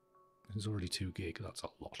 there's already 2 gig, that's a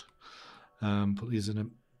lot. Put these in a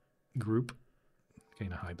group,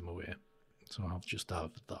 kind of hide them away. So I'll just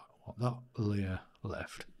have that layer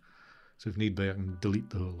left. So if need be, I can delete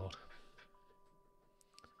the whole lot.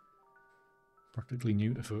 Practically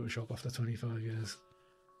new to Photoshop after 25 years.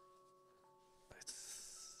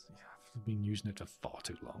 I've been using it for far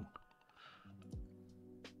too long.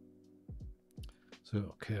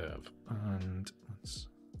 So curve, and let's.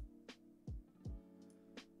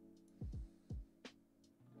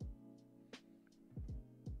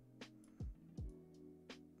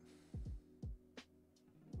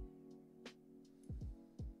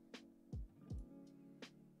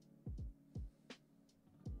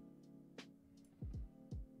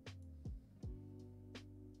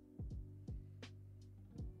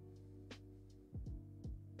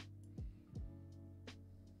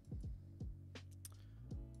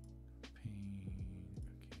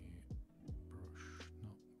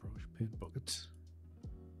 Paint buckets.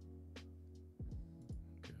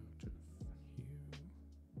 Go to hue.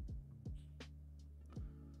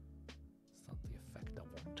 Is that the effect I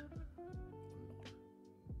want? Or not?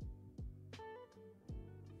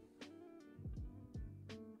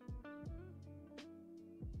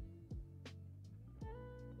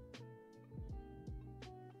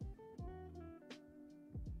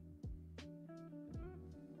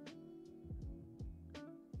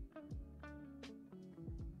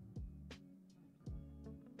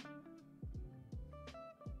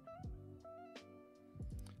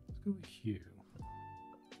 Let's go with hue.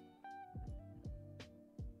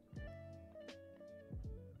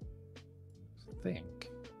 I think.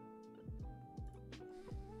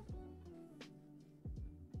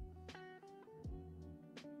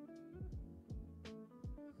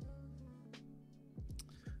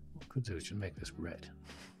 What I could do is just make this red.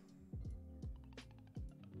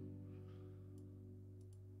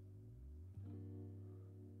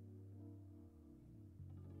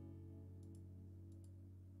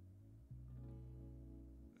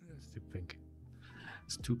 It's too pink.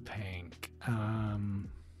 It's too pink. Cancel.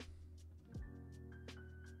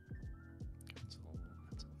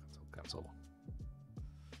 So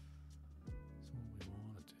what we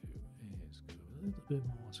want to do is go a little bit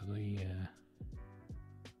more to the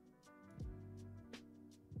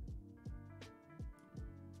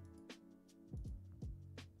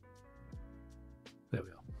there we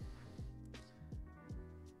are.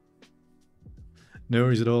 No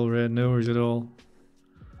worries at all, Red. No worries at all.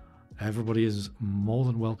 Everybody is more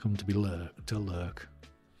than welcome to be lurk.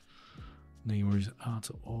 No worries at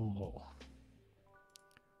all.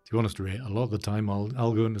 To be honest, Ray, a lot of the time I'll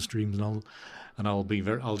go into streams and I'll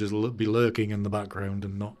just be lurking in the background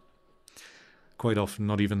and not quite often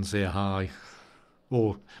not even say hi,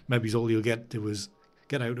 or maybe all you'll get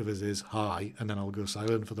out of it is hi, and then I'll go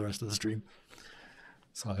silent for the rest of the stream.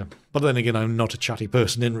 So, but then again, I'm not a chatty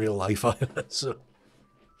person in real life either, so.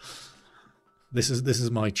 This is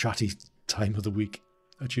my chatty time of the week,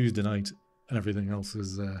 a Tuesday night, and everything else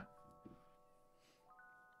is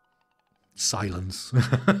silence.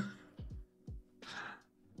 Alright,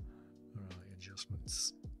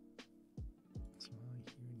 adjustments.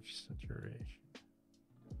 Huge saturation.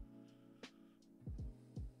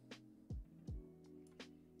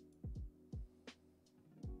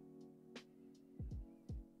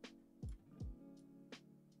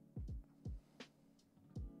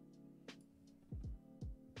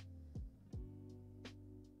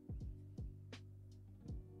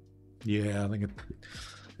 Yeah, I think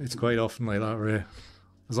It's quite often like that, Ray.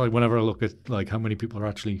 It's like whenever I look at like how many people are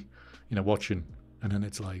actually, you know, watching, and then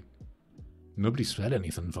it's like nobody said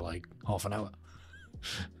anything for like half an hour.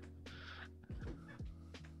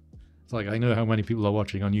 It's like I know how many people are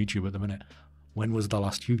watching on YouTube at the minute. When was the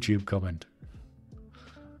last YouTube comment?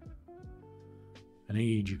 An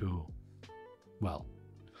age ago. Well,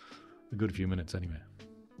 a good few minutes anyway.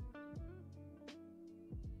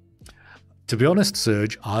 To be honest,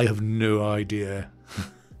 Serge, I have no idea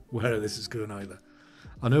where this is going either.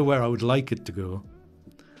 I know where I would like it to go,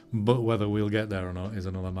 but whether we'll get there or not is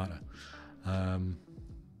another matter.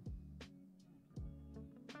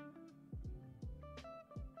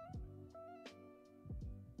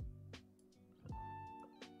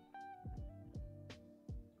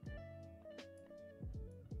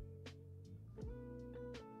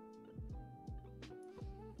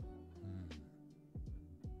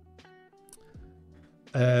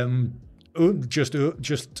 Just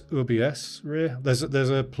OBS, Ray. There's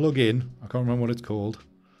a plug-in. I can't remember what it's called.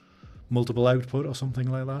 Multiple output or something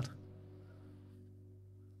like that.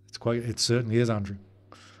 It certainly is, Andrew.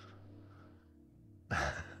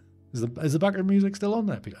 Is the background music still on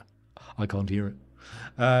there, Peter? I can't hear it.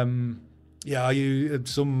 Yeah, I use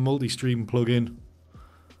some multi-stream plug-in,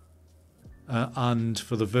 and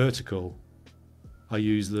for the vertical, I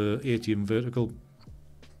use the ICM vertical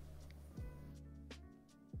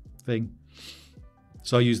thing.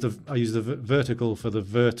 So I use the vertical for the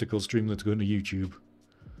vertical stream that's going to YouTube,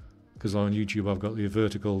 because on YouTube I've got the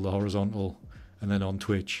vertical, the horizontal, and then on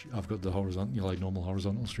Twitch I've got the horizontal, you know, like normal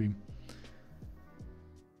horizontal stream.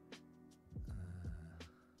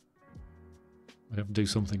 I have to do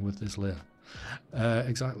something with this layer.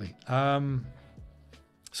 Exactly. So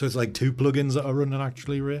it's like two plugins that are running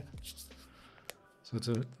actually, Ray.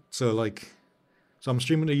 So I'm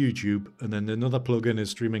streaming to YouTube, and then another plugin is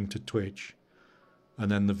streaming to Twitch, and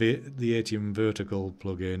then the ATM vertical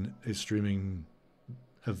plugin is streaming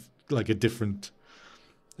like a different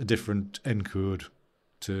encode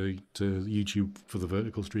to YouTube for the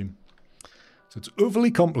vertical stream. So it's overly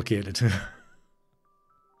complicated.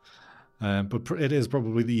 But it is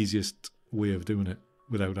probably the easiest way of doing it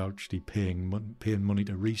without actually paying money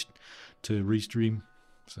to restream.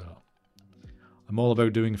 So I'm all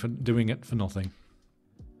about doing it for nothing.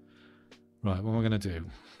 Right, what am I going to do?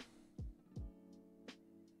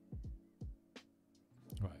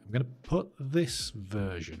 Right, I'm going to put this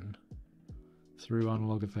version through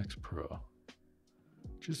Analog Effects Pro,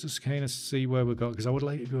 just to kind of see where we got, because I would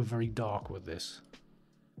like to go very dark with this.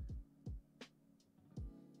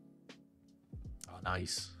 Oh,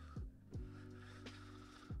 nice.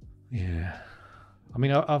 Yeah, I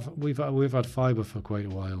mean, we've had fiber for quite a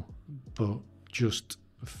while, but just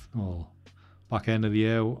back end of the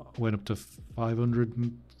year went up to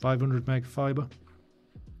 500 meg fiber.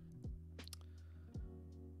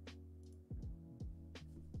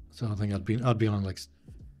 So I think I'd been on like,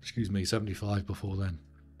 75 before then,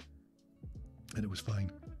 and it was fine.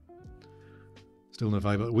 Still no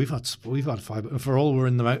fiber. We've had fiber for all we're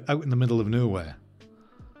out in the middle of nowhere.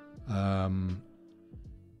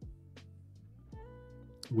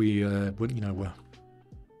 We've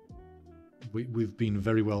been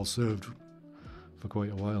very well served for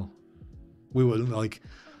quite a while. We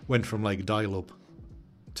went from like dial-up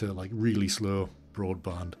to like really slow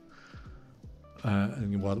broadband,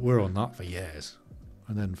 and we're on that for years,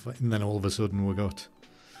 and then all of a sudden we got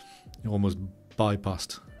almost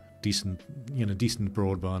bypassed decent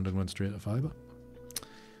broadband and went straight to fiber.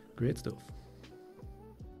 Great stuff.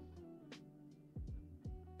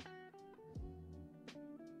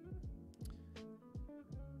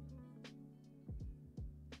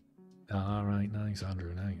 All right, nice,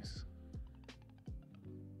 Andrew, nice.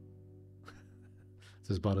 It's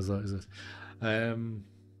as bad as that, is it?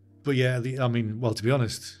 But yeah, to be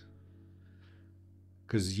honest,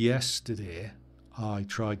 because yesterday I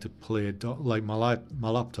tried to play my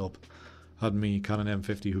laptop had me Canon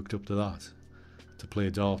M50 hooked up to that to play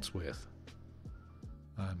darts with,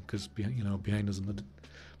 because behind us in the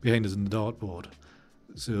dartboard,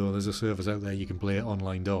 so there's a service out there you can play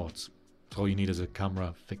online darts. All you need is a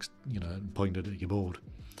camera fixed, and pointed at your board.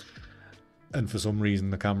 And for some reason,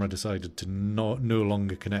 the camera decided to no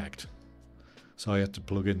longer connect, so I had to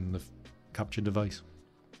plug in the capture device.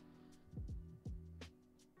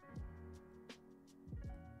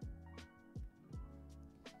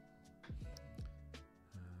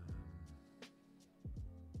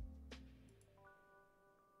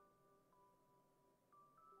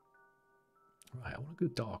 Right, I want to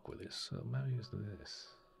go dark with this, so maybe use this.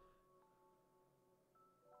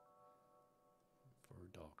 For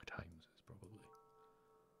dark times is probably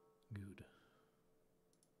good.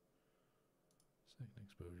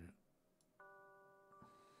 exposure.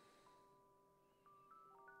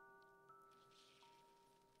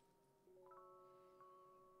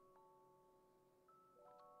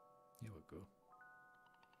 Here we go.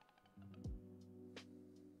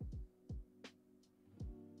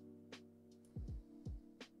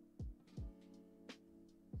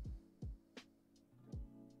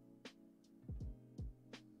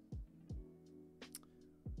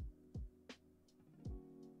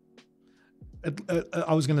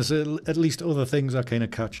 I was going to say, at least other things are kind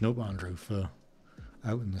of catching up, Andrew, for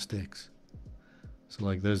out in the sticks. So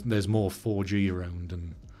like, there's more 4G around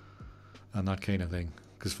and that kind of thing.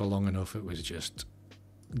 Because for long enough, it was just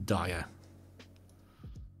dire.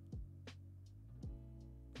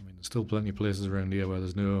 I mean, there's still plenty of places around here where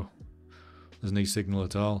there's no signal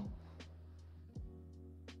at all,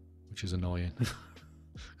 which is annoying. Because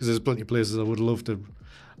there's plenty of places I would love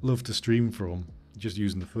to stream from, just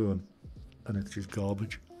using the phone. And it's just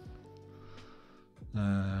garbage.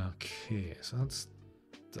 Okay, so that's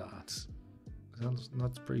that.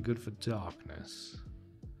 That's pretty good for darkness.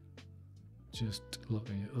 Just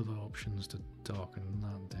looking at other options to darken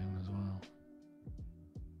that down as well.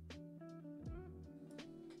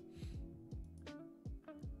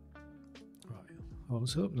 Right, I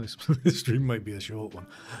was hoping this stream might be a short one,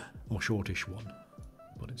 or shortish one,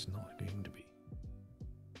 but it's not going to be.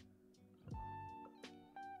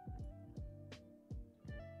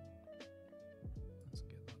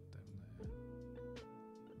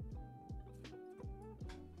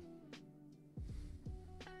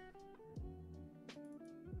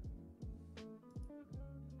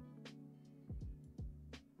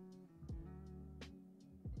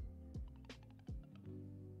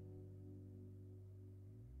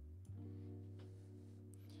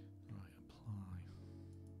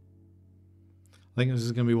 I think this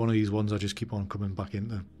is going to be one of these ones I just keep on coming back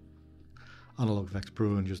into Analog Effects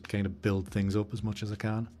Pro and just kind of build things up as much as I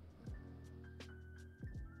can.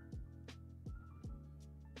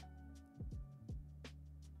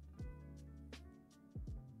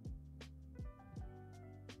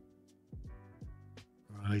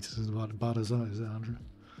 Right, this is about as bad as that, is it, Andrew?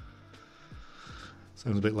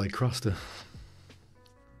 Sounds a bit like Craster.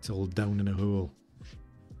 It's all down in a hole.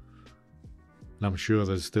 And I'm sure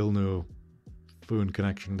there's still no phone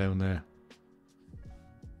connection down there.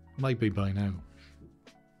 Might be by now,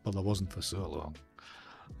 but there wasn't for so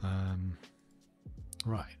long.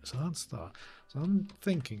 Right, so that's that. So I'm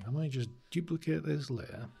thinking I might just duplicate this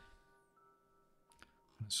layer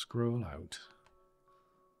and scroll out.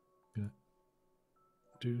 I'm gonna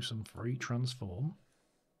do some free transform.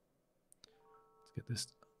 Let's get this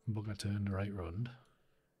bugger turned right round.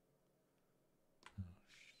 There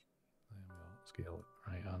we go. Scale it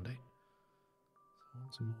right handy. So I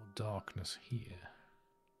want some more darkness here.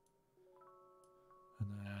 And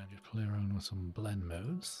then just play around with some blend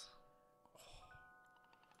modes.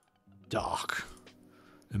 Dark.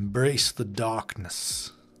 Embrace the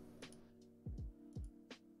darkness.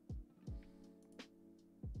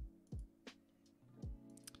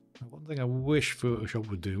 Now, one thing I wish Photoshop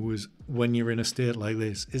would do was, when you're in a state like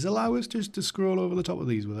this, is allow us just to scroll over the top of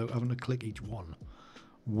these without having to click each one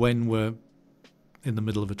when we're in the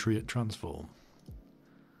middle of a transform.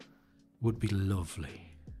 Would be lovely.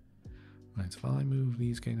 Right, so if I move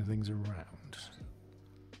these kind of things around. So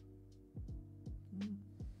we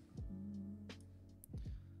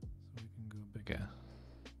can go bigger.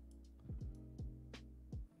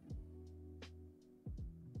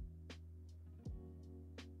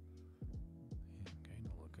 Yeah, I'm kind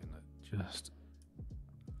of looking at just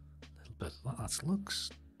a little bit. That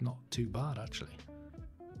looks not too bad, actually.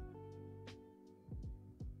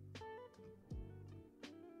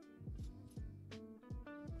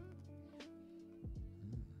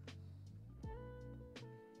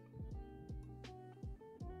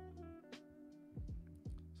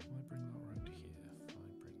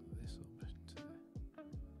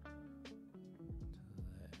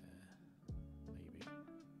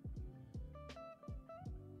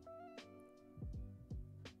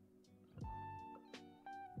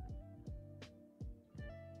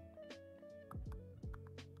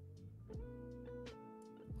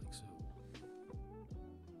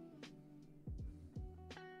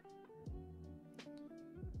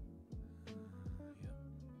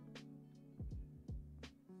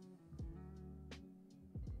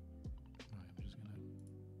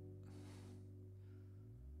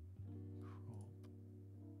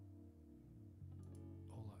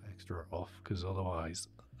 Off, because otherwise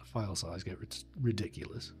the file size gets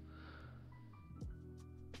ridiculous,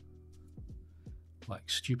 like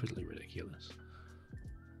stupidly ridiculous.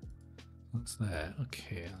 That's there.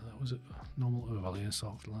 Okay, that was a normal overlay,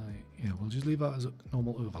 soft light. Yeah, we'll just leave that as a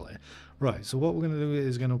normal overlay. Right, so what we're going to do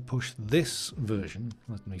is going to push this version.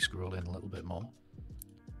 Let me scroll in a little bit more.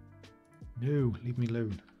 No, leave me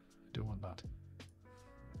alone. Don't want that.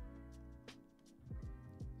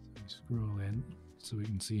 So scroll in so we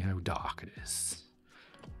can see how dark it is.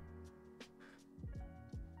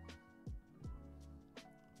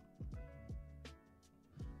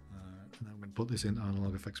 And I'm going to put this in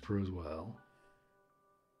Analog Effects Pro as well.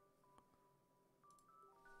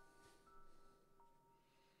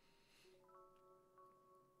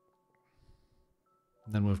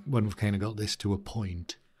 And then when we've kind of got this to a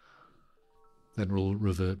point, then we'll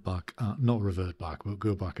revert back, not revert back, but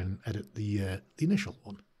go back and edit the initial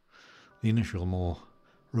one. The initial, more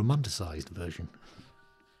romanticized version.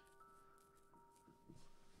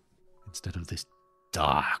 Instead of this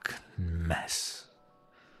dark mess.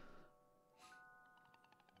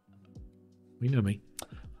 You know me.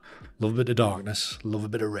 Love a bit of darkness, love a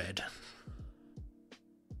bit of red.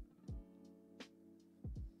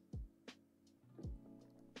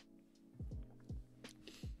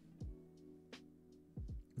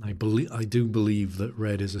 I do believe that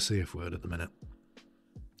red is a safe word at the minute.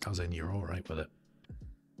 As in, you're alright with it.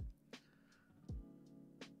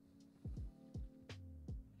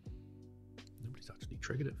 Nobody's actually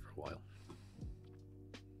triggered it for a while.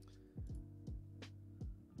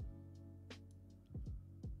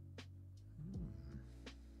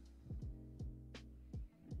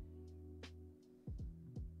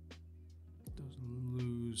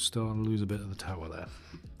 Starting to lose a bit of the tower there.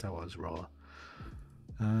 Tower's raw.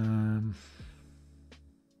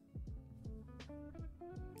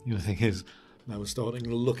 The other thing is, now we're starting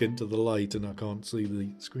to look into the light and I can't see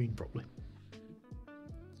the screen properly.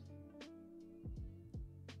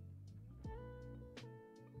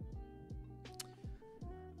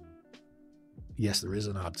 Yes, there is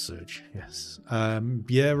an ad search. Yes.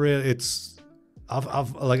 Yeah, it's.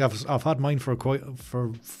 I've had mine for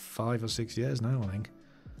 5 or 6 years now, I think,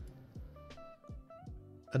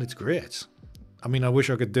 and it's great. I mean, I wish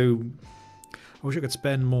I could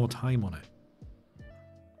spend more time on it.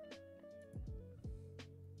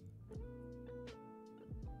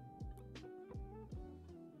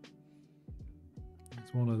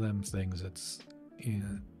 It's one of them things that's,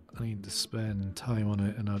 yeah, I need to spend time on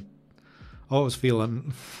it, and I always feel, I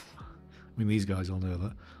mean, these guys all know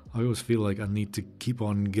that, I always feel like I need to keep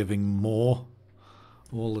on giving more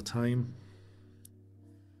all the time.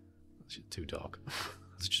 That's just too dark.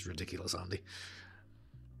 That's just ridiculous, Andy.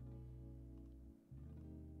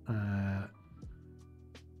 You know,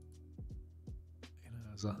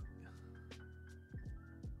 there's that.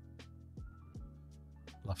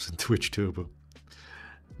 Laughs in Twitch Turbo.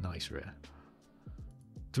 Nice, rare.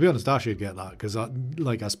 To be honest, I should get that because I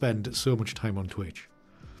spend so much time on Twitch,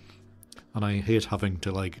 and I hate having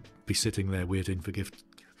to be sitting there waiting for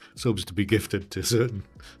subs to be gifted to certain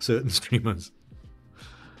streamers.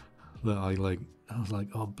 That I was like,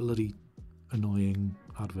 oh, bloody annoying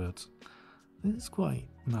adverts. It's quite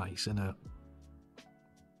nice, innit?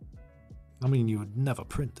 I mean, you would never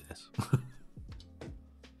print this.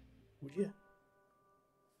 Would you?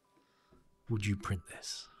 Would you print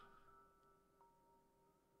this?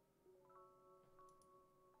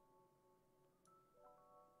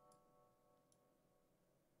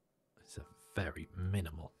 It's a very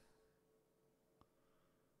minimal.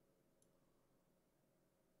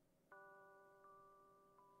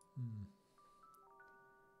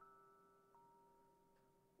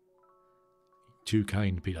 Too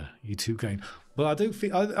kind, Peter. You're too kind. But I do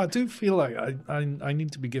feel like I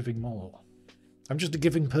need to be giving more. I'm just a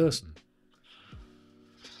giving person.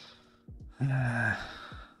 I'm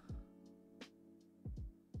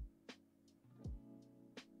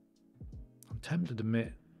tempted to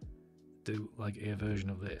do a version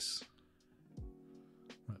of this.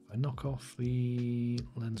 If I knock off the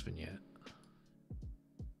lens vignette,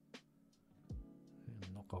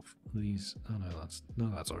 knock off these. Oh no,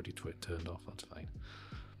 that's already turned off. That's fine.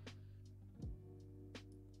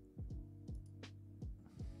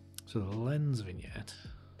 So the lens vignette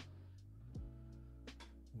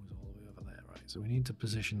was all the way over there, right? So we need to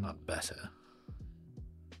position that better.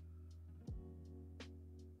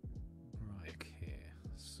 Right, okay.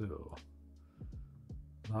 So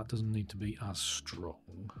that doesn't need to be as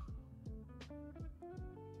strong. So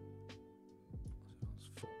that's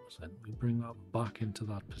 4%. We bring that back into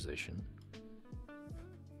that position. Can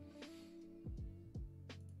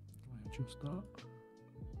I adjust that?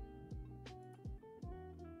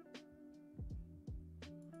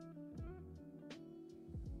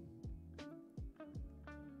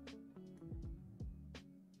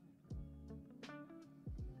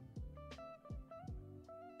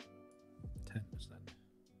 10%.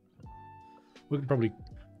 We can probably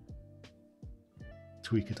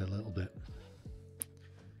tweak it a little bit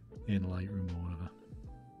in Lightroom or whatever.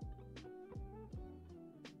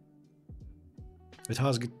 It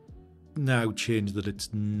has now changed that it's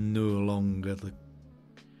no longer the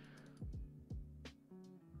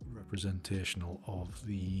representational of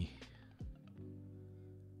the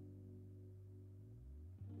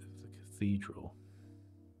cathedral.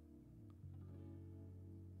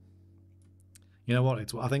 You know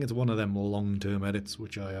what? I think it's one of them long-term edits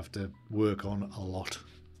which I have to work on a lot.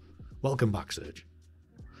 Welcome back, Serge.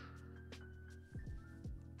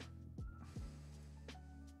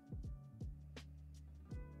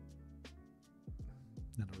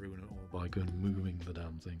 Then I ruin it all by going moving the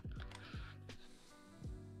damn thing.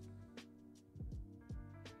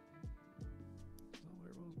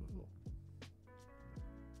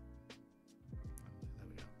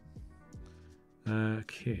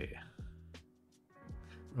 Okay.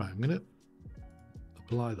 Right, I'm going to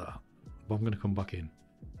apply that, but I'm going to come back in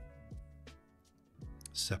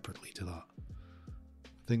separately to that.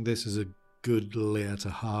 I think this is a good layer to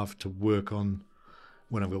have to work on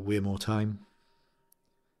when I've got way more time,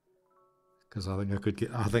 because I think I could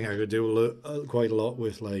do quite a lot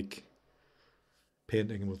with like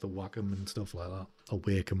painting with the Wacom and stuff like that, a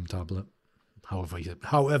Wacom tablet,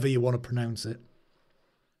 however you want to pronounce it.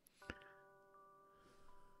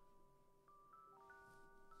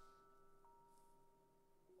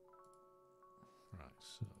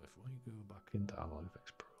 So if we go back into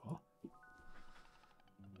AlloFX Pro,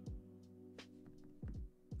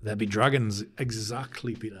 there be dragons,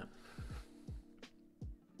 exactly, Peter.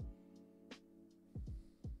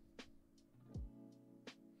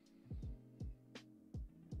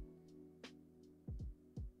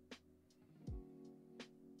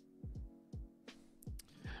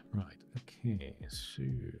 Right, okay, so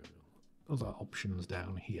other options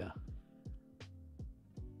down here.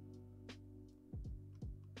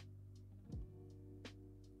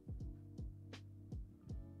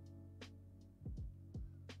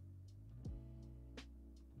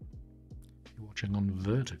 Watching on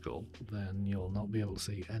vertical, then you'll not be able to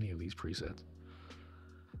see any of these presets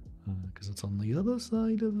because it's on the other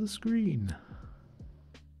side of the screen.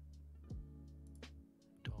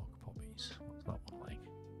 Dark poppies. What's that one like?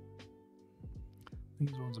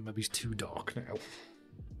 These ones are maybe too dark now.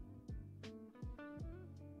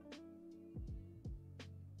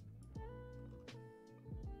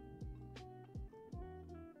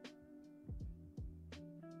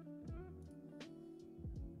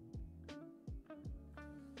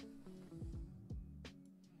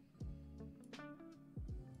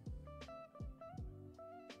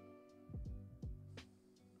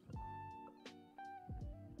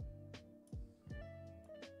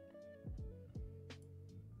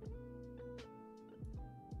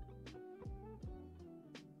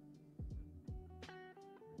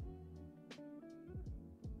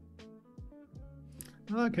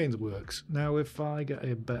 That kind of works. Now if I get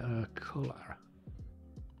a better colour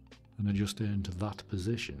and adjust it into that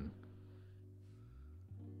position,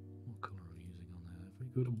 what colour are we using on there?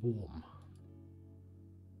 If we go to warm,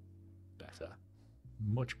 better,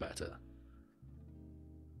 much better.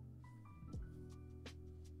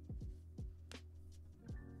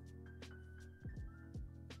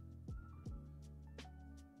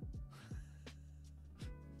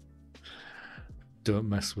 Don't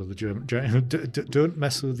mess with the don't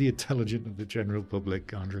mess with the intelligence of the general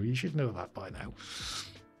public, Andrew. You should know that by now.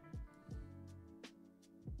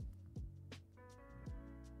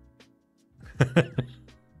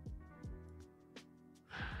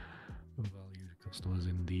 Valued customers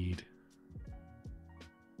indeed.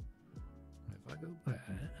 If I go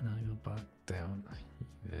there and I go back down,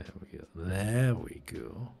 there we go. There we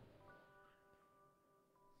go.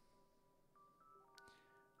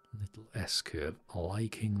 Little S curve,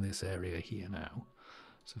 liking this area here now.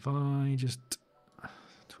 So if I just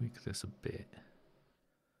tweak this a bit,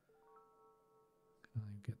 can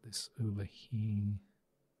I get this over here?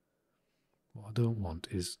 What I don't want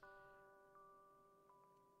is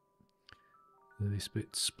this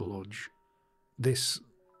bit splodge. This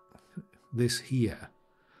here,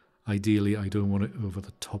 ideally I don't want it over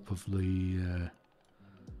the top of the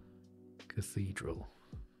cathedral.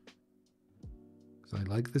 I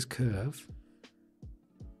like this curve,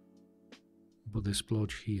 but this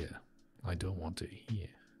splodge here, I don't want it here.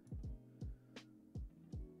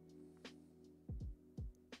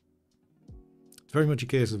 It's very much a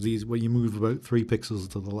case of these where you move about 3 pixels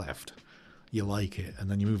to the left, you like it, and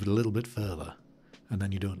then you move it a little bit further, and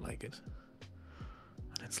then you don't like it.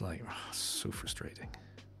 And it's like, oh, so frustrating.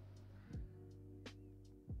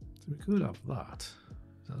 So we could have that.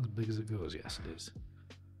 Is that as big as it goes? Yes, it is.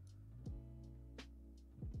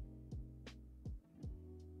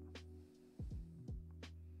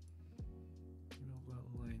 That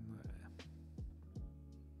line there.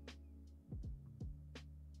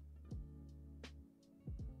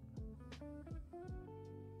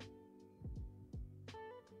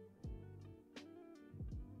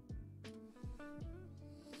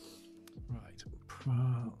 Right,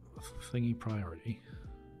 thingy priority.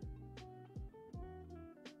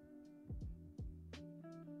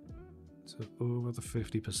 So over the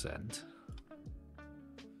 50%.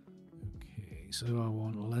 Okay, so I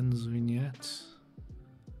want lens vignette.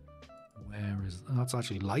 Where is that's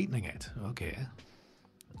actually lightening it? Okay.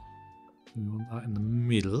 We want that in the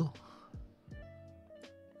middle.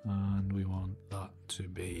 And we want that to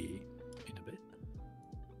be in a bit.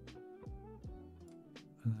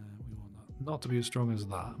 We want that not to be as strong as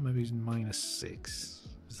that. Maybe it's -6.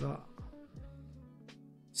 Is that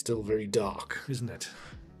still very dark, isn't it?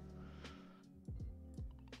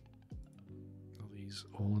 Are these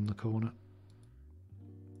all in the corner?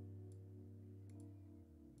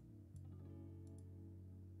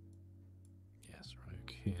 Yes, right.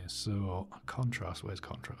 Okay, so contrast, where's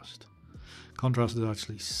contrast? Contrast is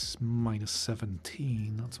actually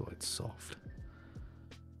 -17, that's why it's soft.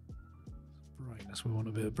 Brightness, we want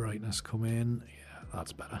a bit of brightness come in. Yeah,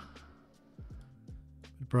 that's better.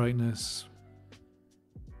 Brightness.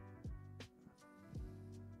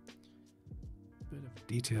 Bit of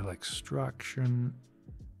detail extraction.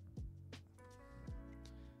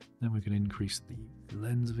 Then we can increase the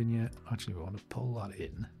lens vignette. Actually, we want to pull that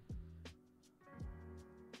in.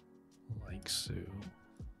 Like so.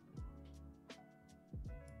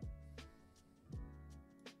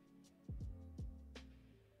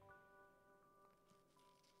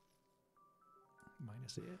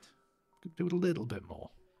 -8. Could do it a little bit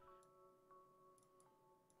more.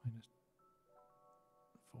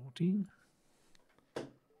 -14.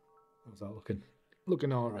 How's that looking?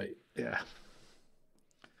 Looking all right. Yeah.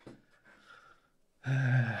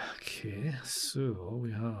 Okay, so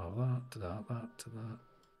we have that to that, that to that.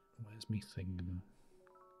 Where's me thing?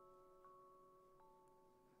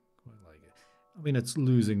 Quite like it. I mean, it's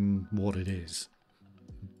losing what it is,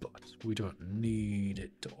 but we don't need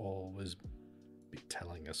it to always be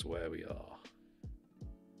telling us where we are,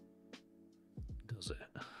 does it?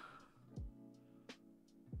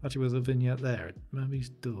 Actually, with a vignette there, it maybe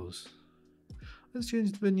does. Let's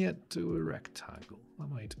change the vignette to a rectangle. I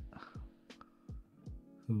might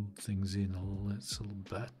hold things in a little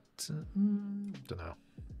bit. Don't know.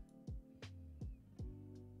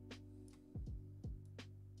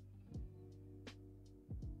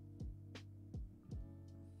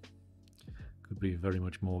 Could be very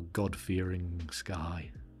much more God-fearing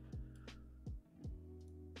sky.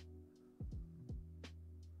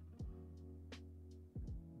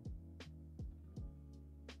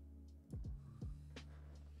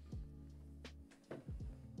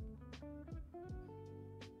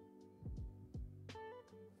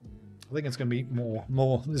 I think it's going to be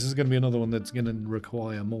more. This is going to be another one that's going to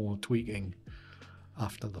require more tweaking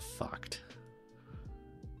after the fact,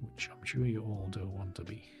 which I'm sure you all don't want to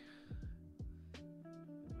be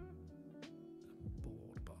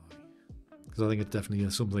bored by, because I think it's definitely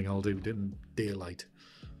something I'll do in daylight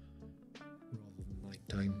rather than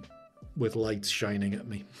nighttime with lights shining at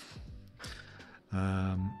me.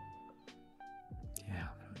 Yeah,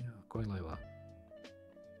 quite like that.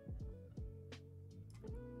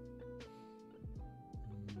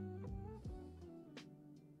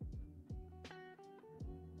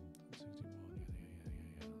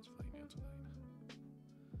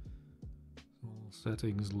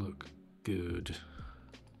 Settings look good.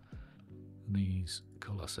 And these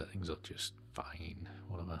color settings are just fine.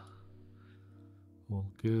 Whatever. All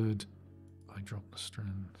good. I drop the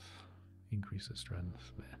strength. Increase the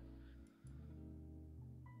strength. There.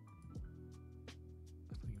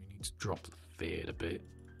 I think we need to drop the fade a bit.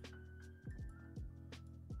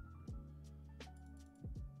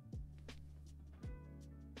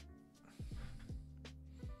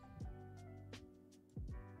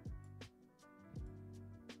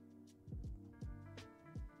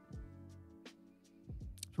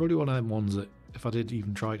 Probably one of them ones that if I did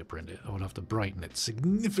even try to print it, I would have to brighten it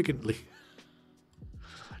significantly.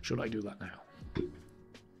 Should I do that now?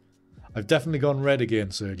 I've definitely gone red again,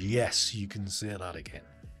 Serge. Yes, you can say that again.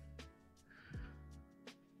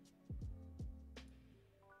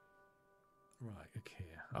 Right,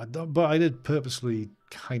 okay. But I did purposely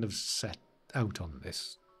kind of set out on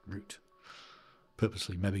this route.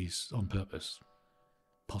 Purposely, maybe on purpose.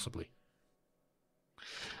 Possibly.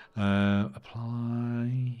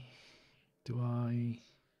 Apply. Do I?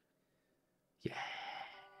 Yeah.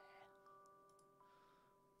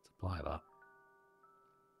 Let's apply that.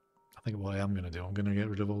 I think what I am going to do, I'm going to get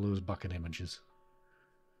rid of all those back-end images.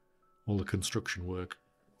 All the construction work.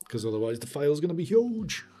 Because otherwise the file's going to be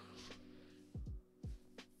huge.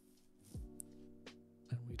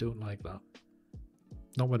 And we don't like that.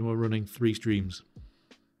 Not when we're running 3 streams.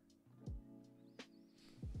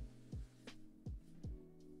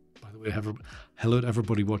 By the way, hello to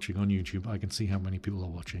everybody watching on YouTube. I can see how many people are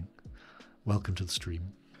watching. Welcome to the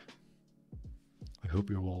stream. I hope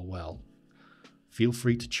you're all well. Feel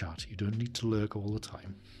free to chat. You don't need to lurk all the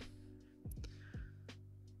time.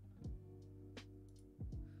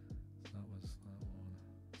 That was that one.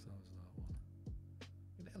 That was that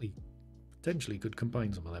one. Nelly potentially could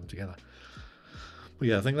combine some of them together. But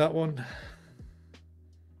yeah, I think that one.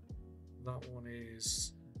 That one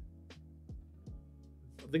is.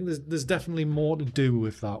 I think there's definitely more to do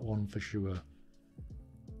with that one for sure.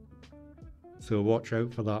 So watch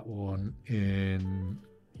out for that one in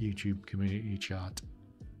YouTube community chat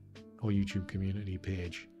or YouTube community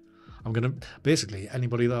page. I'm gonna basically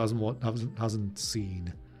anybody that hasn't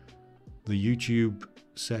seen the YouTube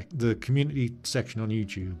the community section on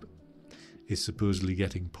YouTube is supposedly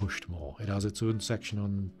getting pushed more. It has its own section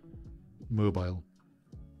on mobile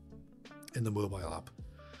in the mobile app,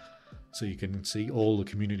 so you can see all the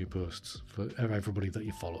community posts for everybody that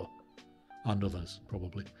you follow and others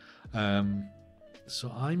probably.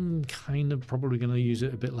 So I'm kind of probably going to use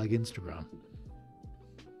it a bit like Instagram.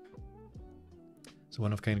 So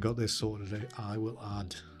when I've kind of got this sorted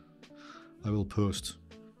out, I will post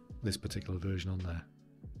this particular version on there.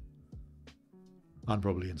 And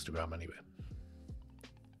probably Instagram anyway.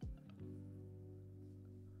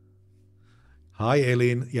 Hi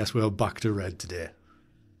Alien, yes, we're back to red today.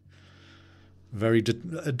 A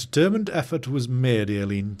determined effort was made,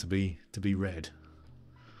 Alien, to be red.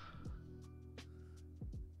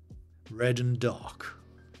 Red and dark,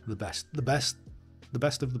 the best of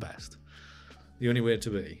the best. The only way to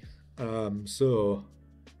be. So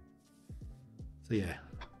yeah,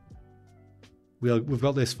 we've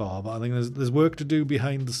got this far, but I think there's work to do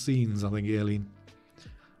behind the scenes. I think, Aileen.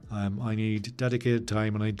 I need dedicated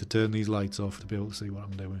time, and I need to turn these lights off to be able to see what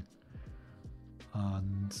I'm doing.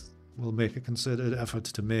 And we'll make a concerted effort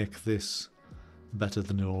to make this better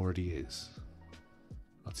than it already is.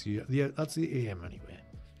 That's the aim anyway.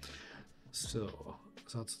 So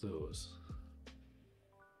that's those.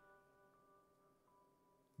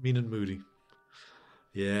 Mean and moody.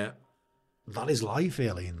 Yeah. That is life,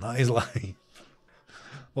 Alien. That is life.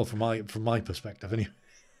 Well, from my perspective anyway.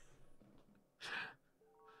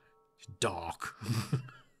 It's dark.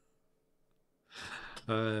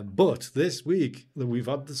 But this week we've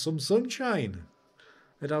had some sunshine.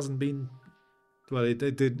 It hasn't been well, it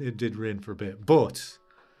did rain for a bit, but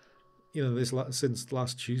you know, since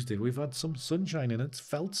last Tuesday, we've had some sunshine and it's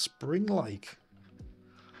felt spring-like.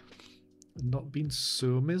 Not been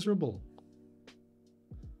so miserable.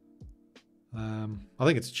 I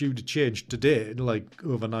think it's due to change today, like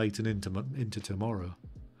overnight and into tomorrow.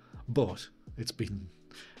 But it's been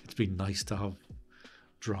nice to have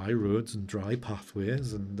dry roads and dry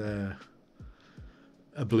pathways and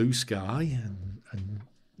a blue sky and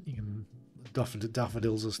you can.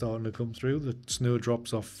 Daffodils are starting to come through. The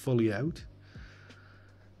snowdrops are fully out.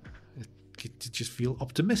 It just feel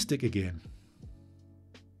optimistic again.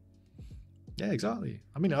 Yeah, exactly.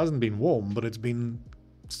 I mean, it hasn't been warm, but it's been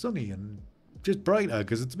sunny and just brighter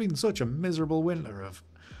because it's been such a miserable winter of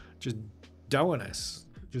just dourness,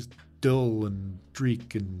 just dull and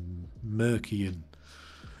dreak and murky and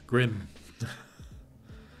grim.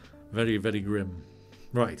 Very, very grim.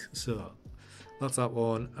 Right, so that's that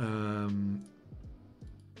one. I'm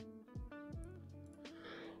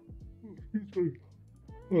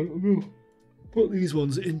going to put these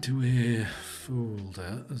ones into a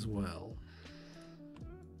folder as well.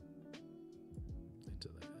 Into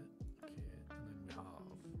there. Okay, and then we have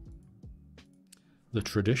the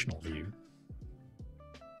traditional view.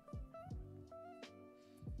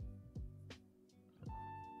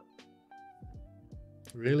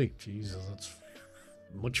 Really? Jesus, that's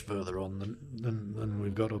much further on than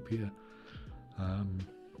we've got up here.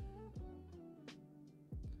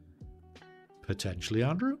 Potentially,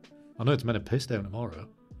 Andrew. I know it's meant to piss down tomorrow,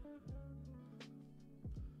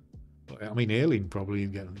 but I mean, Alien probably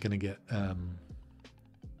gonna get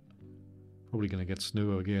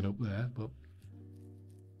snow again up there, but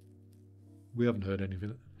we haven't heard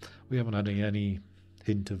anything. We haven't had any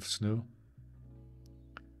hint of snow.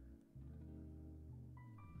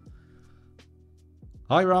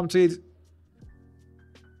 Hi Ramted,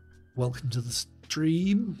 welcome to the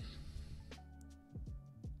stream.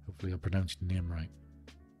 Hopefully I pronounced your name right.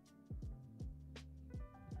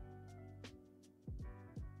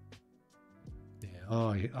 Yeah, oh,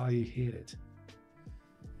 I hate it.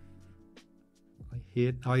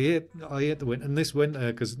 I hate the winter. And this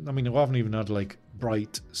winter, because I mean, I haven't even had like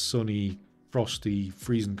bright, sunny, frosty,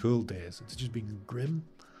 freezing cold days. It's just been grim.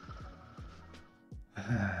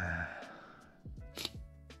 How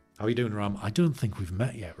are you doing, Ram? I don't think we've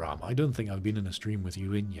met yet, Ram. I don't think I've been in a stream with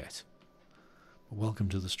you in yet. But welcome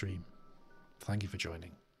to the stream. Thank you for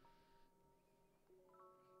joining.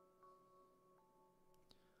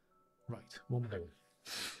 Right, one more.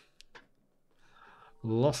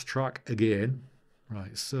 Lost track again.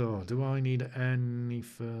 Right, so do I need any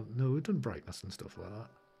further? No, we've done brightness and stuff like that.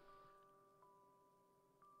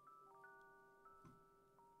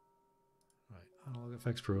 Right, Analog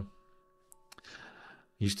FX Pro.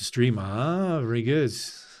 Used to stream. Ah, very good.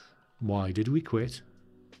 Why did we quit?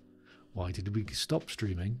 Why did we stop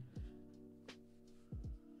streaming?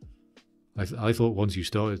 I thought once you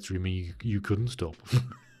started streaming, you couldn't stop.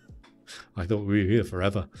 I thought we were here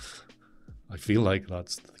forever. I feel like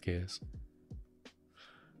that's the case.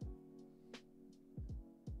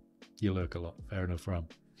 You lurk a lot. Fair enough, Ram.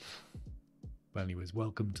 But anyways,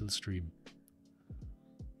 welcome to the stream.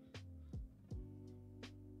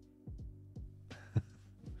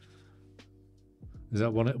 Is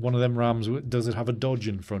that one of them Rams? Does it have a Dodge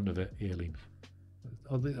in front of it, Aileen?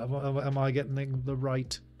 Am I getting the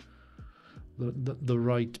right the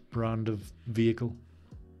right brand of vehicle?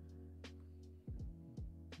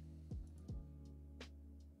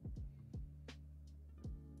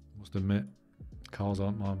 Must admit, cars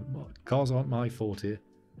aren't my forte.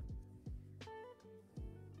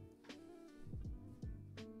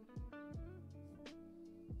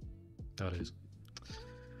 That is.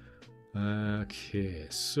 Okay,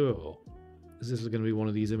 so is this going to be one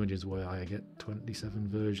of these images where I get 27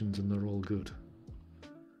 versions and they're all good?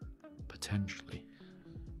 Potentially.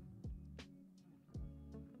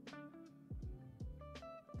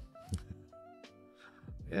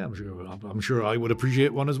 Yeah, I'm sure I would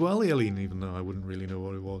appreciate one as well, Aileen, even though I wouldn't really know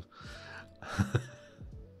what it was.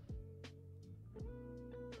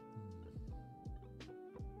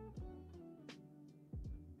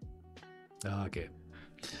 Okay.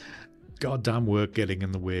 Goddamn work getting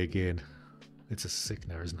in the way again. It's a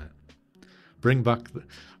sickener, isn't it? Bring back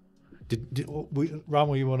the... Ram,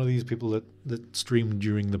 were you one of these people that streamed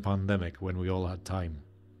during the pandemic when we all had time?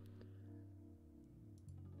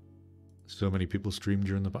 So many people streamed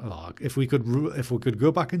during the... Oh, if we could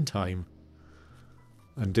go back in time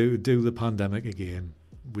and do the pandemic again,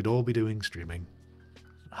 we'd all be doing streaming.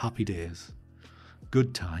 Happy days.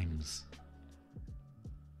 Good times.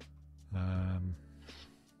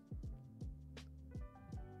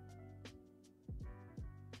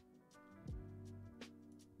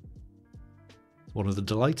 One of the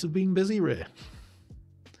delights of being busy, Ray.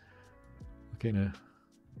 I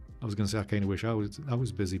was going to say I kind of wish I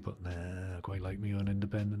was busy, but nah, I quite like me on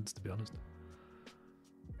independence, to be honest.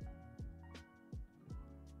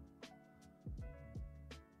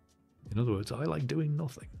 In other words, I like doing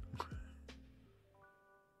nothing.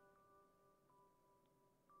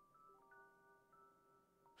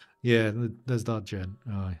 Yeah, there's that, Jen.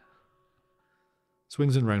 Aye.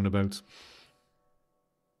 Swings and roundabouts.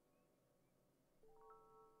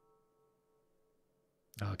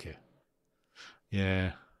 Okay.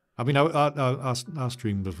 Yeah. I mean, I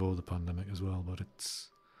streamed before the pandemic as well, but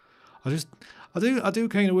I do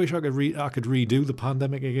kind of wish I could redo the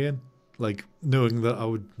pandemic again, like knowing that I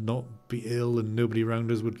would not be ill and nobody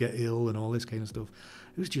around us would get ill and all this kind of stuff.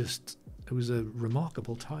 It was a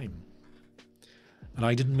remarkable time, and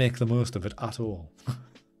I didn't make the most of it at all.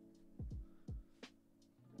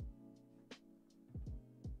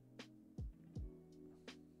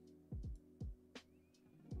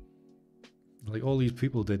 Like all these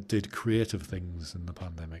people did creative things in the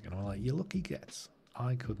pandemic, and I'm like, you lucky gets.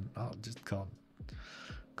 I just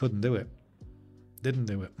couldn't do it. Didn't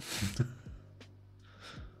do it.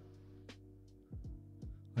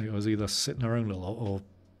 Like I was either sitting around a lot or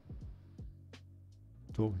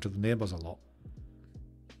talking to the neighbours a lot.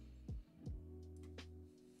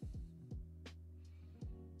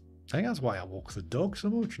 I think that's why I walk the dog so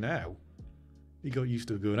much now. He got used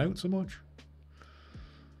to going out so much.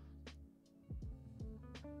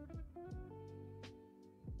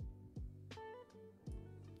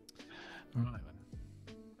 Right then.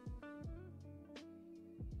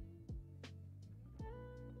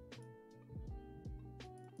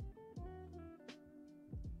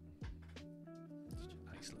 Just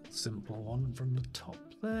a nice little simple one from the top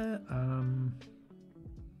there.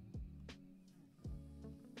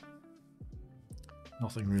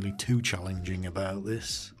 Nothing really too challenging about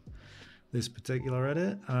this particular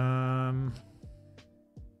edit.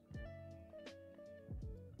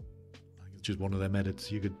 It's just one of them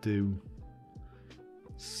edits you could do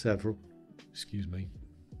several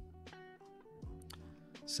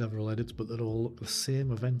edits, but they'll all look the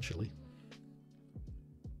same eventually.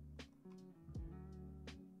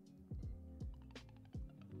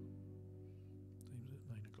 Seems at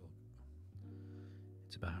 9 o'clock.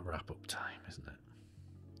 It's about wrap up time, isn't it?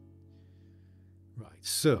 Right,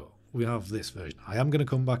 so we have this version. I am going to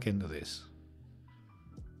come back into this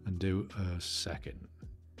and do a second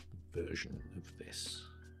version of this.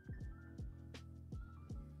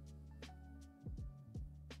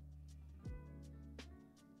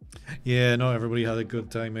 Yeah, not everybody had a good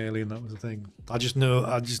time, Alien. That was the thing. I just know.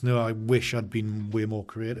 I wish I'd been way more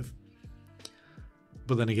creative.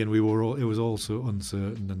 But then again, it was also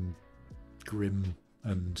uncertain and grim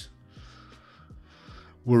and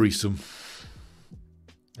worrisome.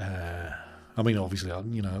 I mean, obviously, I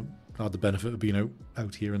had the benefit of being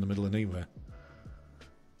out here in the middle of nowhere.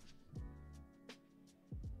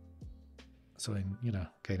 So I,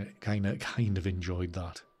 kind of enjoyed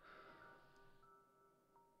that.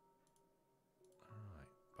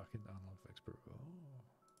 Alright, back into Analog Effects Pro.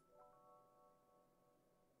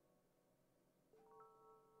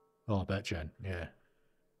 Oh, I bet, Jen. Yeah.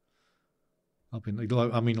 We've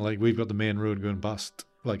got the main road going past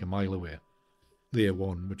like a mile away, the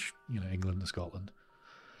A1, which England to Scotland,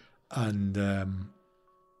 and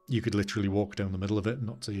you could literally walk down the middle of it and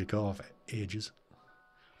not see your car for ages.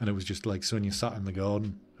 And it was just like, so when you sat in the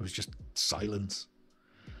garden, it was just silence.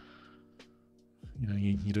 You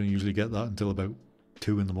don't usually get that until about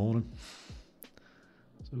 2 in the morning.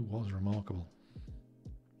 So it was remarkable.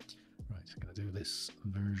 Right, so I'm going to do this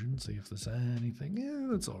version, see if there's anything. Yeah,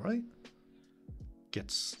 that's all right.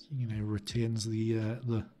 Gets, retains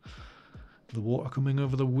the water coming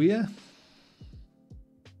over the weir.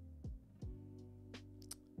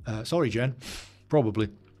 Sorry, Jen. Probably.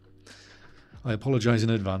 I apologise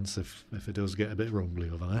in advance if it does get a bit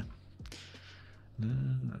rumbly over there.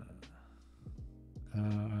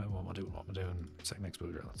 What am I doing? Second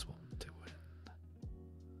exposure, that's 1, 2.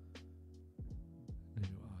 Do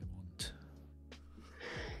I want?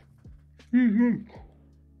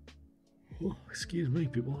 Oh, excuse me,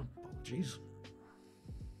 people. Apologies.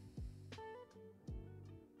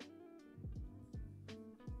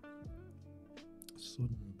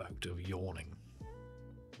 Sudden bout of yawning.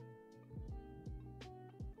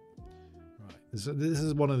 This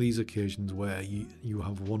is one of these occasions where you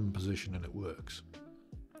have one position and it works.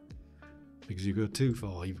 Because you go too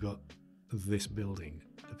far, you've got this building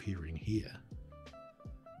appearing here.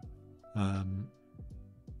 And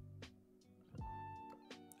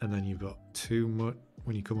then you've got too much,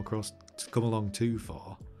 when you come along too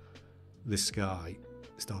far, this sky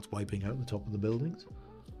starts wiping out the top of the buildings.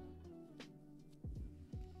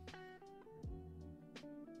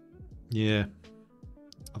 Yeah.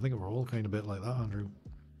 I think we're all kind of a bit like that, Andrew.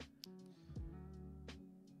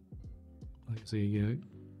 Like, see,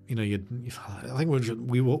 I think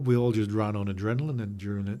we all just ran on adrenaline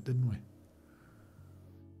during it, didn't we?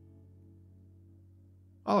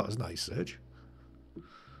 Oh, that was nice, Serge.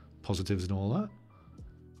 Positives and all that.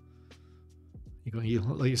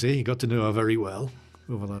 Like you say, you got to know her very well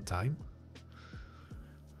over that time.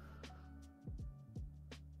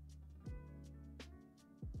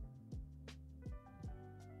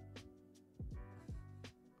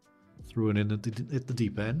 Thrown in at the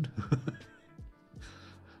deep end.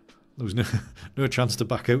 There was no chance to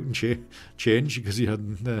back out and change because you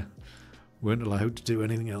weren't allowed to do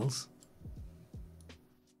anything else.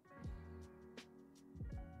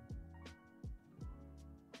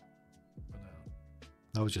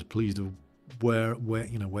 I was just pleased of where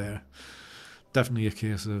definitely a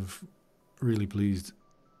case of really pleased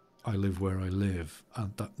I live where I live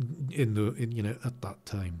at that at that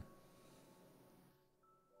time.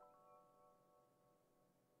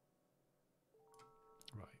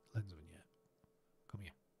 Right, lens vignette. Come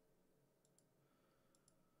here.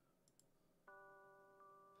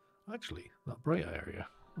 Actually, that bright area,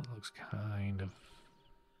 that looks kind of.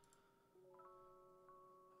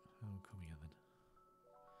 Oh, come here then.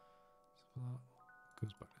 So that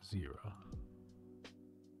goes back to 0.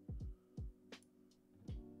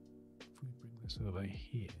 If we bring this over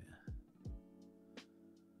here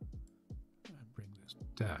and bring this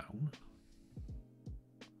down,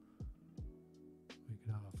 we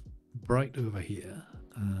could have bright over here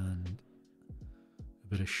and a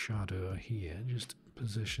bit of shadow here. Just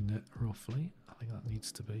position it roughly. I think that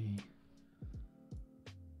needs to be.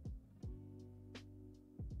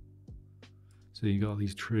 So you got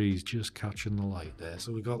these trees just catching the light there.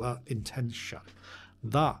 So we got that intense shot.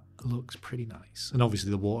 That looks pretty nice. And obviously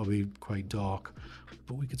the water will be quite dark,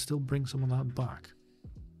 but we could still bring some of that back.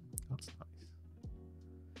 That's nice.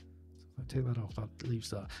 So if I take that off, that leaves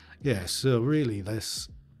that. Yeah, so really this,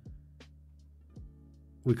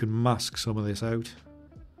 we can mask some of this out.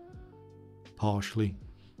 Partially,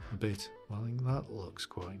 a bit. Well, I think that looks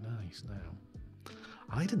quite nice now.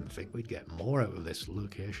 I didn't think we'd get more out of this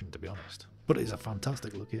location, to be honest. But it's a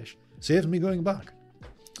fantastic location. Saves me going back.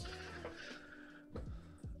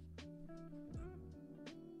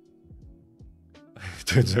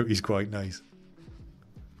 Turns out he's quite nice.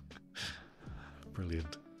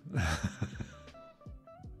 Brilliant.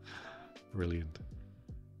 Brilliant.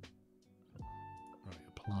 Right,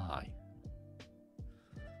 apply.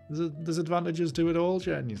 There's advantages to it all,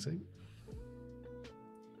 Jen, you see.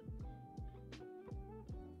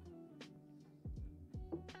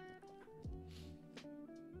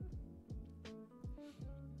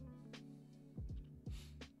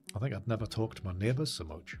 I think I'd never talked to my neighbours so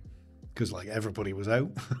much. Because like everybody was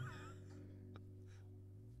out.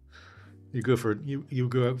 You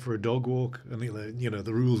go out for a dog walk, and you know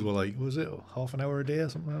the rules were like, was it half an hour a day or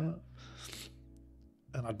something like that?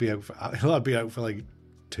 And I'd be out for like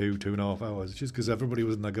 2.5 hours just because everybody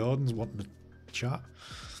was in their gardens wanting to chat.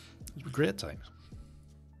 It was great times.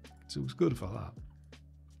 So it was good for that.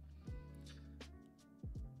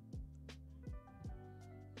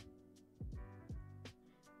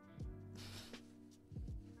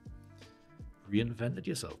 Reinvented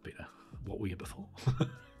yourself, Peter. What were you before?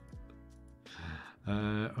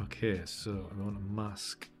 Okay, so I want to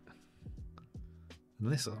mask. And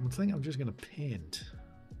this, I'm thinking I'm just going to paint.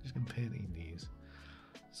 Just going to paint in these.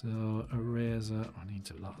 So eraser, I need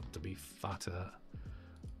to be fatter.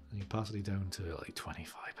 And opacity down to like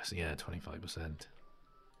 25%. Yeah, 25%.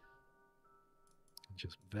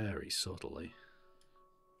 Just very subtly.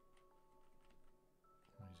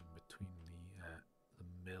 Between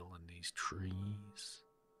the mill and these trees.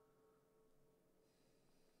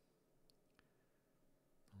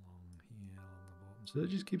 Along here on the bottom. So it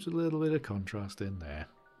just keeps a little bit of contrast in there.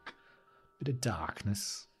 Bit of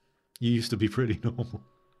darkness. You used to be pretty normal.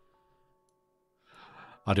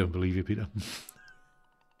 I don't believe you, Peter.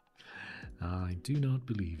 I do not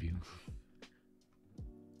believe you.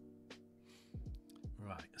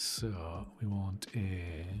 Right, so we want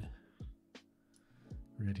a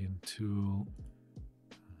gradient tool.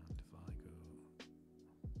 And if I go,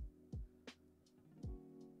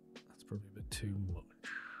 that's probably a bit too much.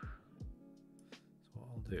 So what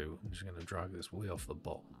I'll do, I'm just going to drag this way off the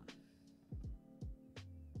bottom.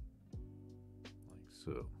 Like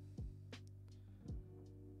so.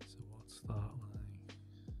 So what's that like?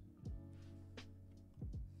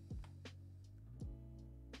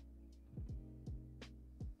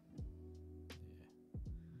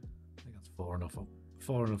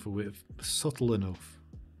 Far enough away, subtle enough.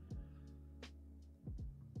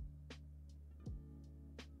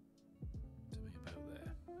 To be about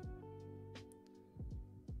there.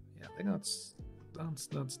 Yeah, I think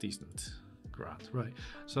that's decent. Grand, right.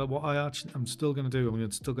 So what I'm still going to do,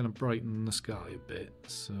 I'm still going to brighten the sky a bit.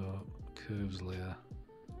 So curves layer.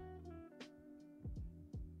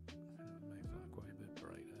 Make that quite a bit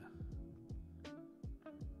brighter.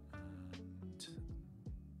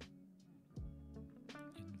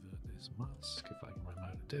 Mask if I can remember how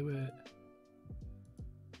to do it.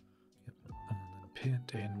 Yep. And then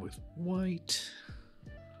paint in with white.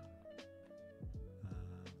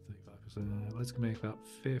 35%. Let's make that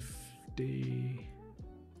 50.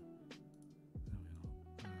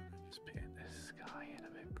 Just paint this sky in a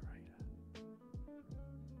bit brighter.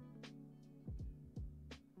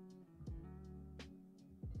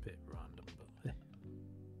 Bit random, but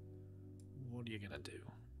what are you gonna do?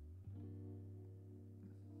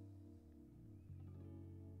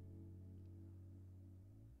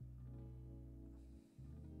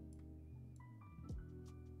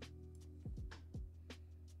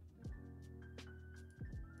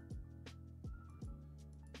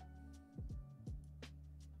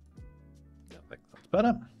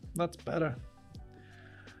 Better. That's better.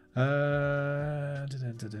 Oh,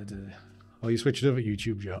 you switched over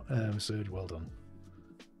YouTube, Serge. Well done.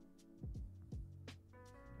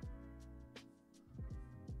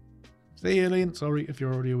 Stay alien. Sorry if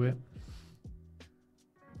you're already away.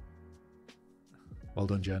 Well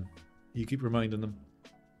done, Jen. You keep reminding them.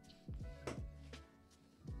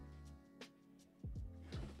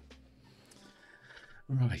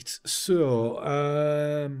 Right. So,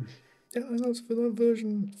 yeah, that's for that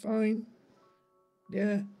version. Fine.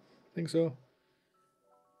 Yeah, I think so.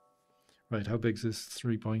 Right, how big is this?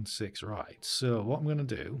 3.6. Right, so what I'm going to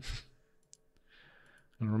do,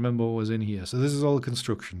 and remember what was in here. So this is all the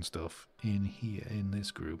construction stuff in here, in this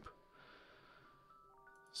group.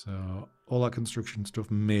 So all that construction stuff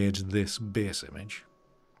made this base image.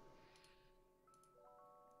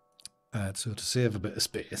 So to save a bit of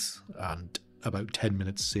space and about 10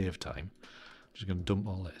 minutes save time, I'm just going to dump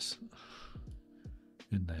all this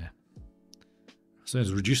in there. So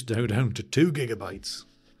it's reduced down to 2 gigabytes.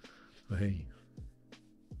 But hey,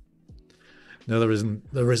 no, there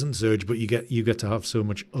isn't Surge, but you get to have so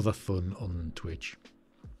much other fun on Twitch.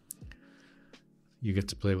 You get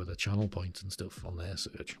to play with the channel points and stuff on there,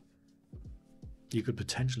 Surge. You could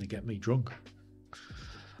potentially get me drunk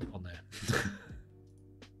on there.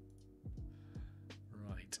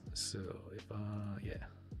 Right, so if yeah.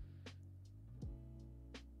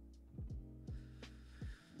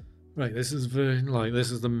 Right, this is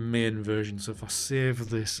this is the main version. So if I save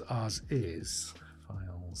this as is,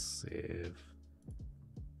 file save,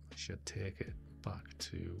 I should take it back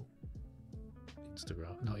to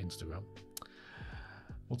Instagram, not Instagram.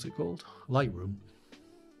 What's it called? Lightroom.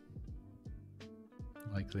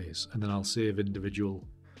 Like this, and then I'll save individual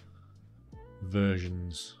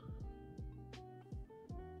versions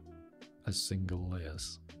as single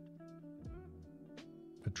layers.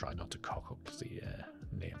 And try not to cock up the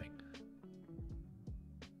naming.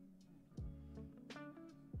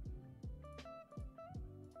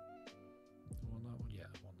 Want that one? Yeah,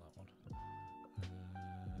 I want that one.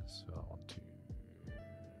 So I want to.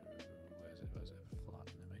 Where's it?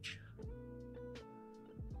 Flatten image.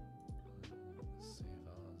 Save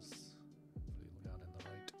as. Hopefully we got in the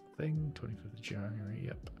right thing. 25th of January.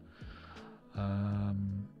 Yep.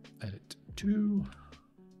 Edit 2.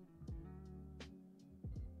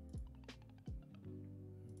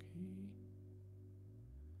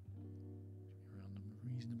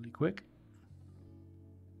 Quick.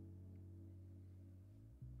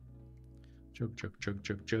 Chug, chug, chug,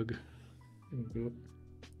 chug, chug.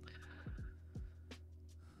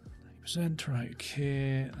 90%, right,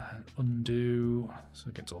 okay. Undo. So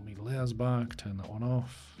it gets all my layers back. Turn that one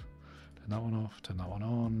off. Turn that one off. Turn that one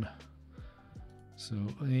on. So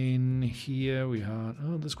in here we had,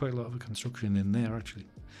 oh, there's quite a lot of construction in there actually.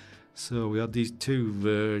 So we had these 2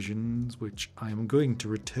 versions, which I'm going to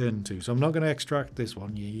return to. So I'm not going to extract this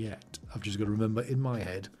one yet. I've just got to remember in my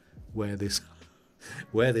head where this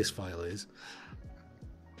file is.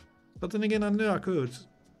 But then again, I know I could,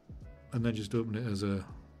 and then just open it as a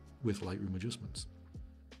with Lightroom adjustments.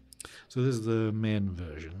 So this is the main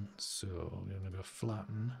version. So I'm going to go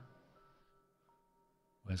flatten.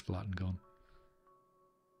 Where's flatten gone?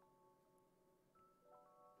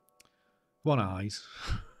 One eyes.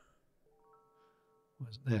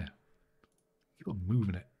 Where's it there? Keep on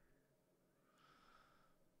moving it.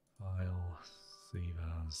 File, save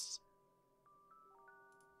as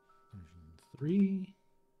version 3.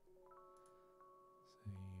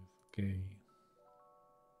 Save, okay.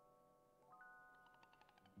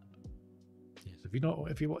 Yes,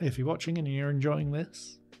 if you're watching and you're enjoying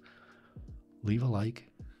this, leave a like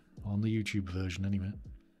on the YouTube version anyway.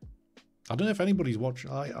 I don't know if anybody's watching.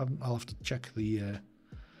 I'll have to check the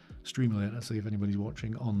stream later, see if anybody's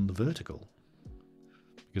watching on the vertical,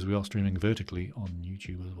 because we are streaming vertically on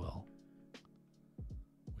YouTube as well,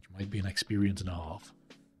 which might be an experience and a half.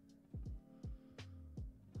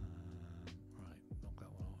 Right, knock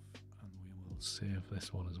that one off, and we will save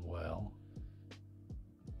this one as well.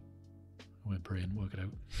 My brain, work it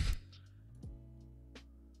out.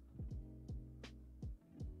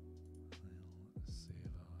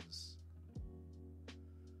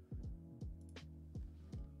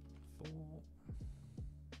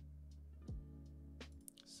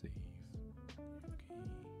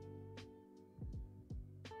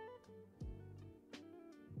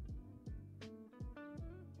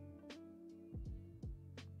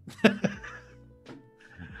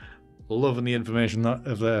 Loving the information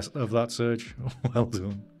of that search. Well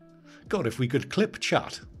done. God, if we could clip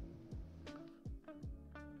chat,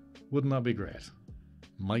 wouldn't that be great?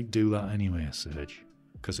 Might do that anyway, Serge,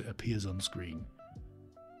 because it appears on screen.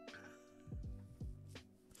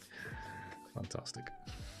 Fantastic.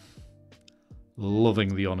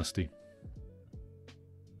 Loving the honesty.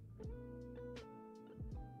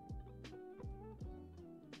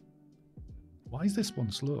 Why is this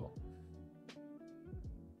one slow?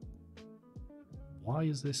 Why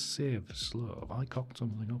is this save slow? Have I cocked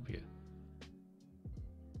something up here?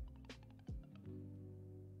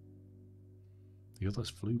 The others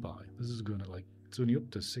flew by. This is going to it's only up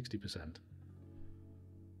to 60%.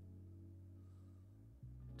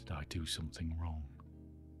 Did I do something wrong?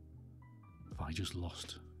 Have I just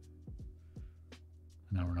lost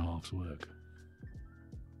An hour and a half's work.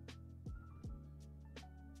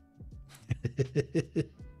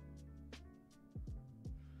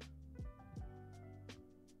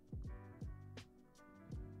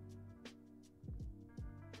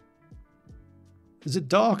 Is it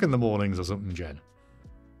dark in the mornings or something, Jen?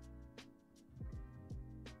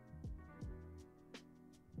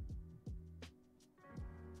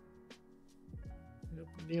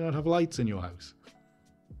 You don't have lights in your house.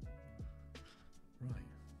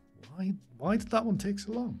 Right. Why did that one take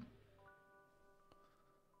so long?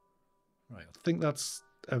 Right, I think that's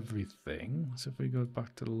everything. So if we go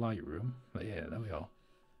back to the Lightroom, yeah, there we are.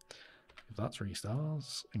 Give that 3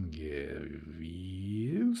 stars and give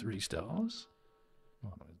you 3 stars.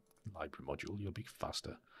 Oh, Lightroom module, you'll be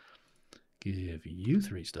faster. Give you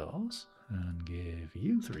 3 stars and give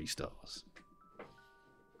you 3 stars.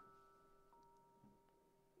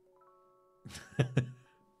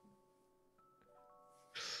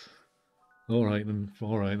 All right, then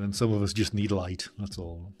some of us just need light. That's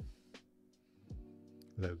all.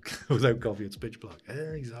 Without coffee, it's pitch black.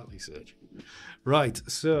 Exactly, Serge. Right,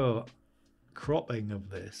 so cropping of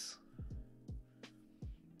this.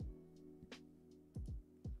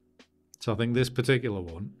 So I think this particular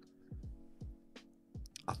one,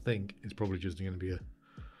 I think is probably just going to be a.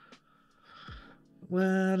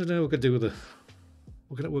 Well, I don't know. We could do with a.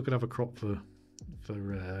 We could have a crop for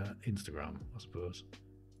Instagram, I suppose.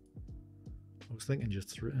 I was thinking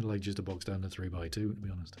just a box down to 3x2, to be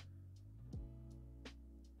honest.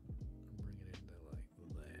 Bring it into like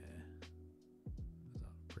there. Is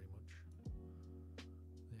that pretty much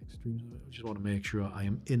the extremes of it? I just want to make sure I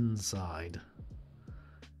am inside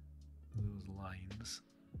those lines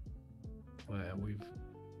where we've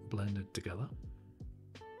blended together.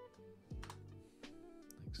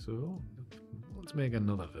 Like so. Let's make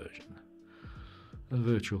another version. A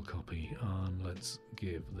virtual copy, and let's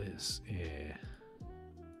give this a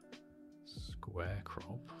square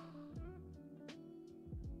crop.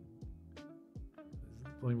 There's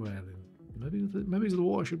the point where maybe the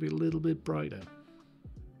water should be a little bit brighter.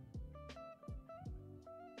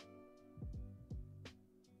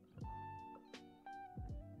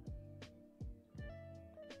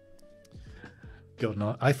 God,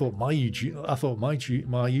 no! I thought my YouTube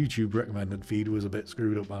recommended feed was a bit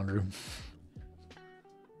screwed up, Andrew.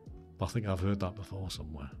 I think I've heard that before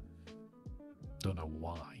somewhere. Don't know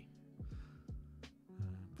why.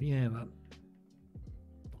 But yeah, that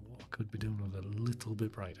what I could be doing with a little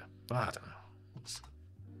bit brighter. But I don't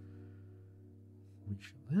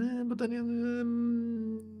know. But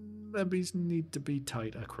then maybe need to be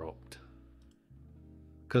tighter cropped.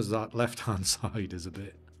 Because that left-hand side is a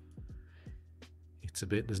bit...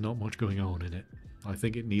 there's not much going on in it. I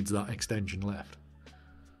think it needs that extension left.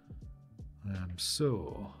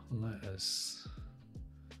 So let us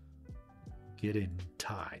get in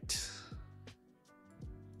tight.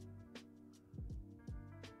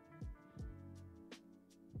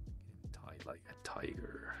 Get tight like a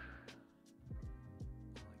tiger.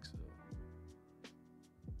 Like so.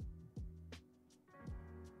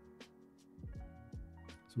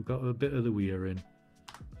 So we've got a bit of the weir in.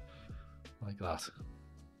 Like that.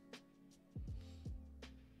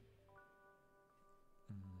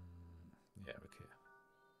 Yeah, okay.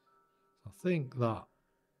 So I think that.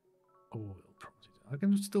 Oh, I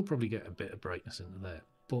can still probably get a bit of brightness into there,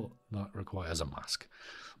 but that requires a mask.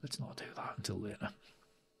 Let's not do that until later.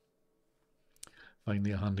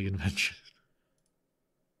 Finally, a handy invention.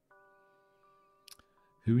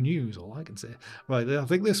 Who knew? Is all I can say. Right, I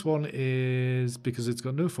think this one is because it's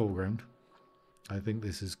got no foreground. I think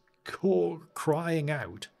this is crying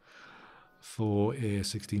out for a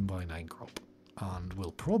 16:9 crop, and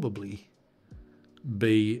will probably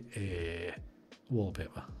be a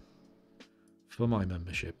wallpaper for my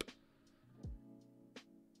membership.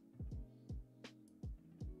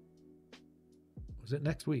 Was it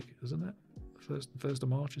next week? Isn't it? First of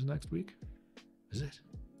March is next week. Is it?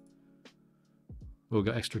 We've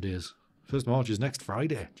got extra days. 1st of March is next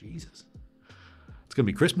Friday. Jesus, it's gonna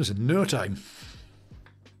be Christmas in no time.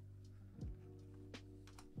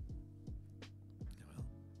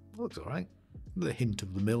 Looks alright. The hint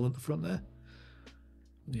of the mill at the front there.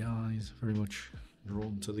 The eyes very much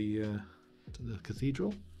drawn to the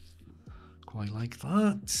cathedral. Quite like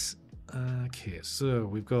that. Okay, so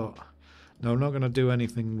we've got... Now I'm not going to do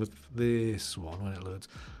anything with this one when it loads.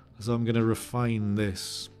 So I'm going to refine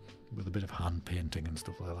this with a bit of hand painting and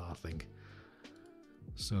stuff like that, I think.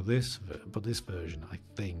 So this version, I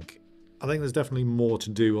think there's definitely more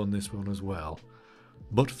to do on this one as well.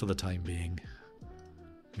 But for the time being,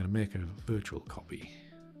 I'm going to make a virtual copy,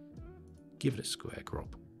 give it a square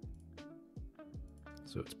crop,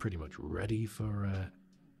 So it's pretty much ready for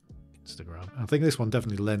Instagram. I think this one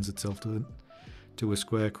definitely lends itself to a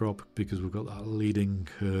square crop because we've got that leading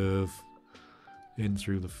curve in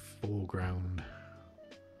through the foreground.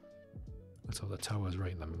 That's how the tower's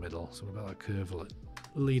right in the middle, so we've got that curve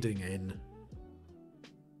leading in.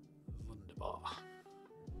 Wunderbar.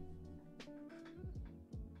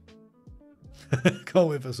 Can't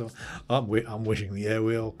wait for some. I'm wishing the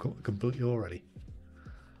airwheel completely already.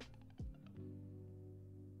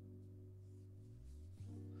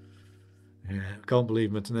 Yeah, can't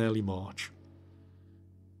believe it's in early March.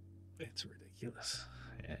 It's ridiculous.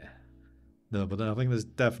 Yeah. No, but I think there's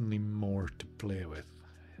definitely more to play with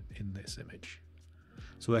in this image.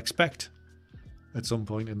 So expect at some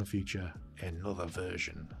point in the future another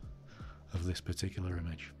version of this particular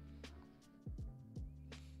image.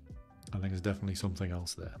 I think there's definitely something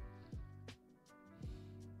else there.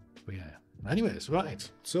 But yeah. Anyways,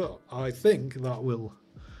 right. So I think that will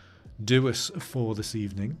do us for this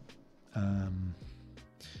evening.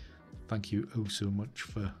 Thank you oh so much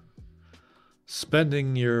for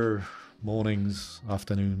spending your mornings,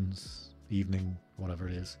 afternoons, evening, whatever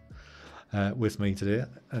it is, with me today.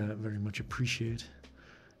 Very much appreciate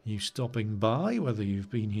you stopping by, whether you've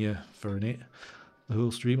been here for the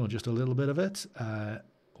whole stream or just a little bit of it.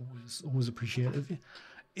 Always appreciate it.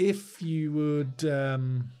 If you would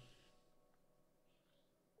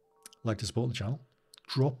like to support the channel,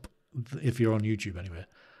 if you're on YouTube anyway,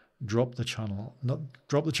 drop the channel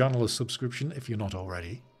a subscription if you're not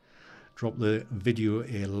already. Drop the video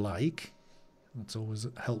a like. That's always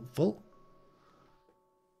helpful.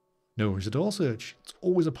 No worries at all, Serge. It's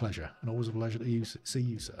always a pleasure, and always a pleasure to see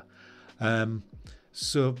you, sir.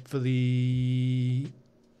 So for the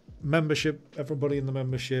membership, everybody in the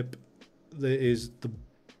membership, it's the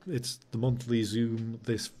monthly Zoom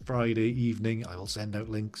this Friday evening. I will send out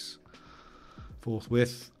links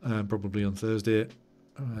forthwith, probably on Thursday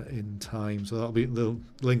in time. So that'll be, the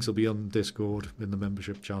links will be on Discord in the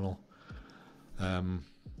membership channel,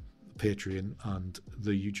 Patreon, and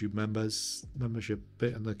the YouTube membership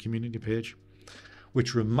bit and the community page.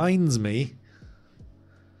 Which reminds me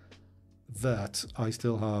that I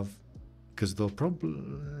still have, because they'll probably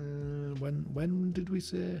when did we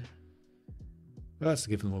say? Let's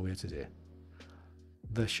give them away today.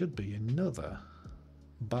 There should be another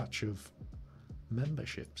batch of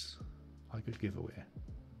memberships I could give away.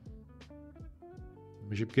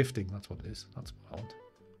 Membership gifting, that's what it is. That's what I want.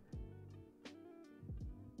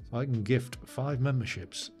 So I can gift 5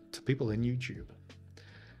 memberships to people in YouTube.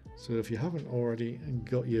 So if you haven't already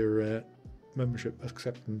got your membership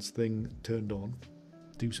acceptance thing turned on,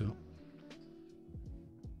 do so.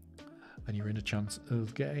 And you're in a chance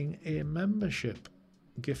of getting a membership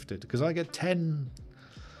gifted, because I get 10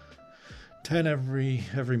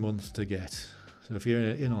 every month to get. So if you're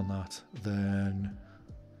in on that, then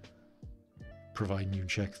providing you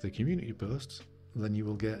check the community posts, then you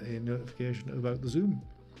will get a notification about the Zoom,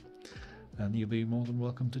 and you'll be more than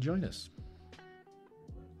welcome to join us,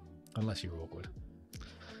 unless you're awkward.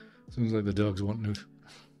 Sounds like the dogs want to.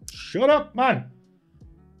 Shut up, man!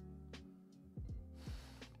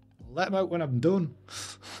 Let them out when I'm done.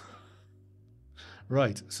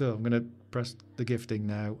 Right, so I'm going to press the gifting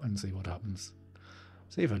now and see what happens.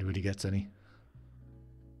 See if anybody gets any.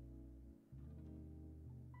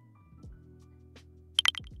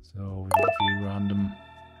 So we've got a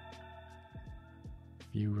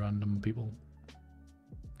few random people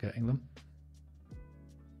getting them.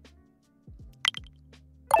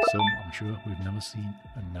 Some I'm sure we've never seen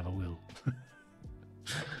and never will.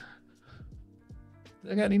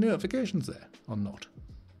 Did I get any notifications there or not?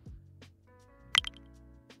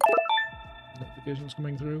 Notifications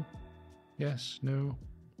coming through? Yes, no.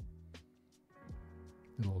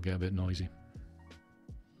 It'll all get a bit noisy.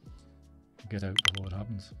 Get out before it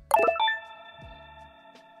happens.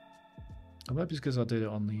 Or maybe it's because I did it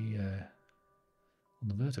on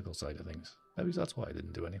the vertical side of things. Maybe that's why I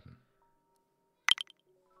didn't do anything.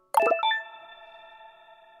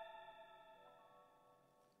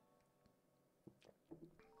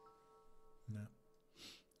 No.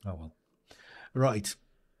 Oh well. Right.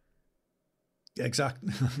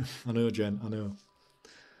 Exactly. I know, Jen. I know.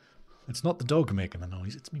 It's not the dog making the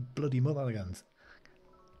noise. It's me bloody mother again.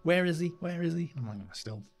 Where is he? Where is he? I'm like,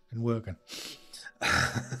 still been working.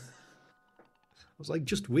 I was like,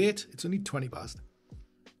 just wait. It's only 20 past.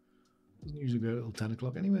 Doesn't usually go till 10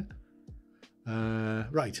 o'clock anyway.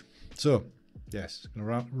 Right. So, yes,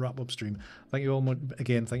 gonna wrap up stream. Thank you all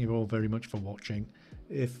again. Thank you all very much for watching.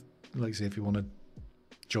 If, like I say, if you want to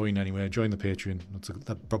join anywhere, join the Patreon.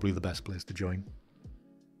 That's probably the best place to join.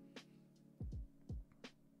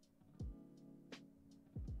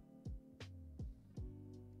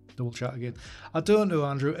 Double chat again. I don't know,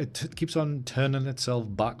 Andrew. It keeps on turning itself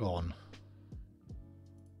back on.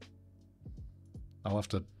 I'll have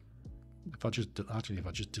to. If I just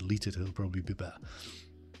delete it, it'll probably be better.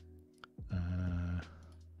 Do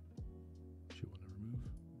you want to remove?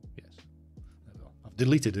 Yes. There we go. I've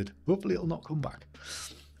deleted it. Hopefully, it'll not come back.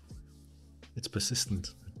 It's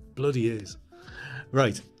persistent. It bloody is.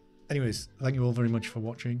 Right. Anyways, thank you all very much for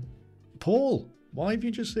watching. Paul, why have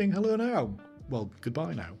you just saying hello now? Well,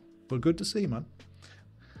 goodbye now. But good to see you, man.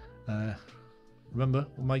 Remember,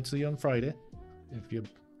 we might see you on Friday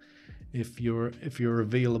if you're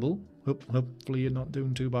available. Hopefully you're not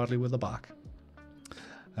doing too badly with the back.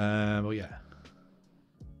 But yeah.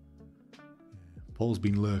 Paul's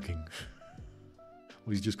been lurking.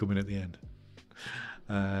 Well, he's just coming at the end.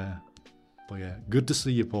 But yeah, good to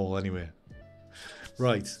see you, Paul, anyway.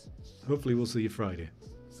 Right. Hopefully we'll see you Friday.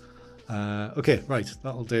 Okay, right,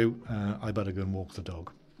 that'll do. I better go and walk the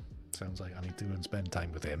dog. Sounds like I need to go and spend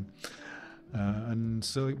time with him. And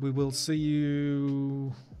so we will see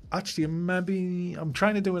you. Actually, maybe I'm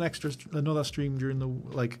trying to do another stream during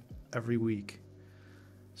the every week.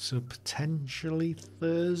 So potentially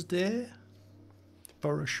Thursday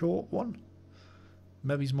for a short one.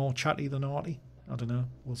 Maybe he's more chatty than arty. I don't know.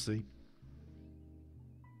 We'll see.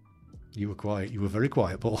 You were quiet. You were very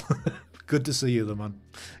quiet, Paul. Good to see you, though, man.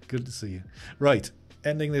 Good to see you. Right,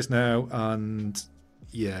 ending this now, and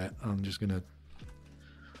yeah, I'm just gonna.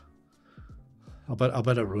 I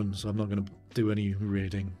better run, so I'm not gonna do any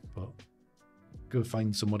raiding. But go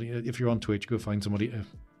find somebody. If you're on Twitch, go find somebody to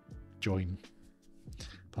join.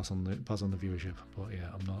 Pass on the viewership. But yeah,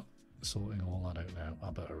 I'm not sorting all that out now.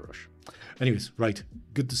 I better rush. Anyways, right.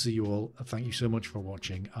 Good to see you all. Thank you so much for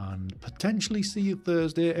watching, and potentially see you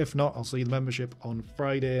Thursday. If not, I'll see the membership on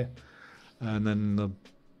Friday. And then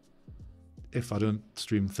if I don't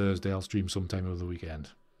stream Thursday, I'll stream sometime over the weekend.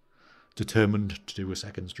 Determined to do a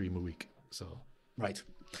second stream a week. So, right.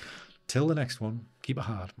 Till the next one, keep it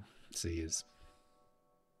hard. See yous.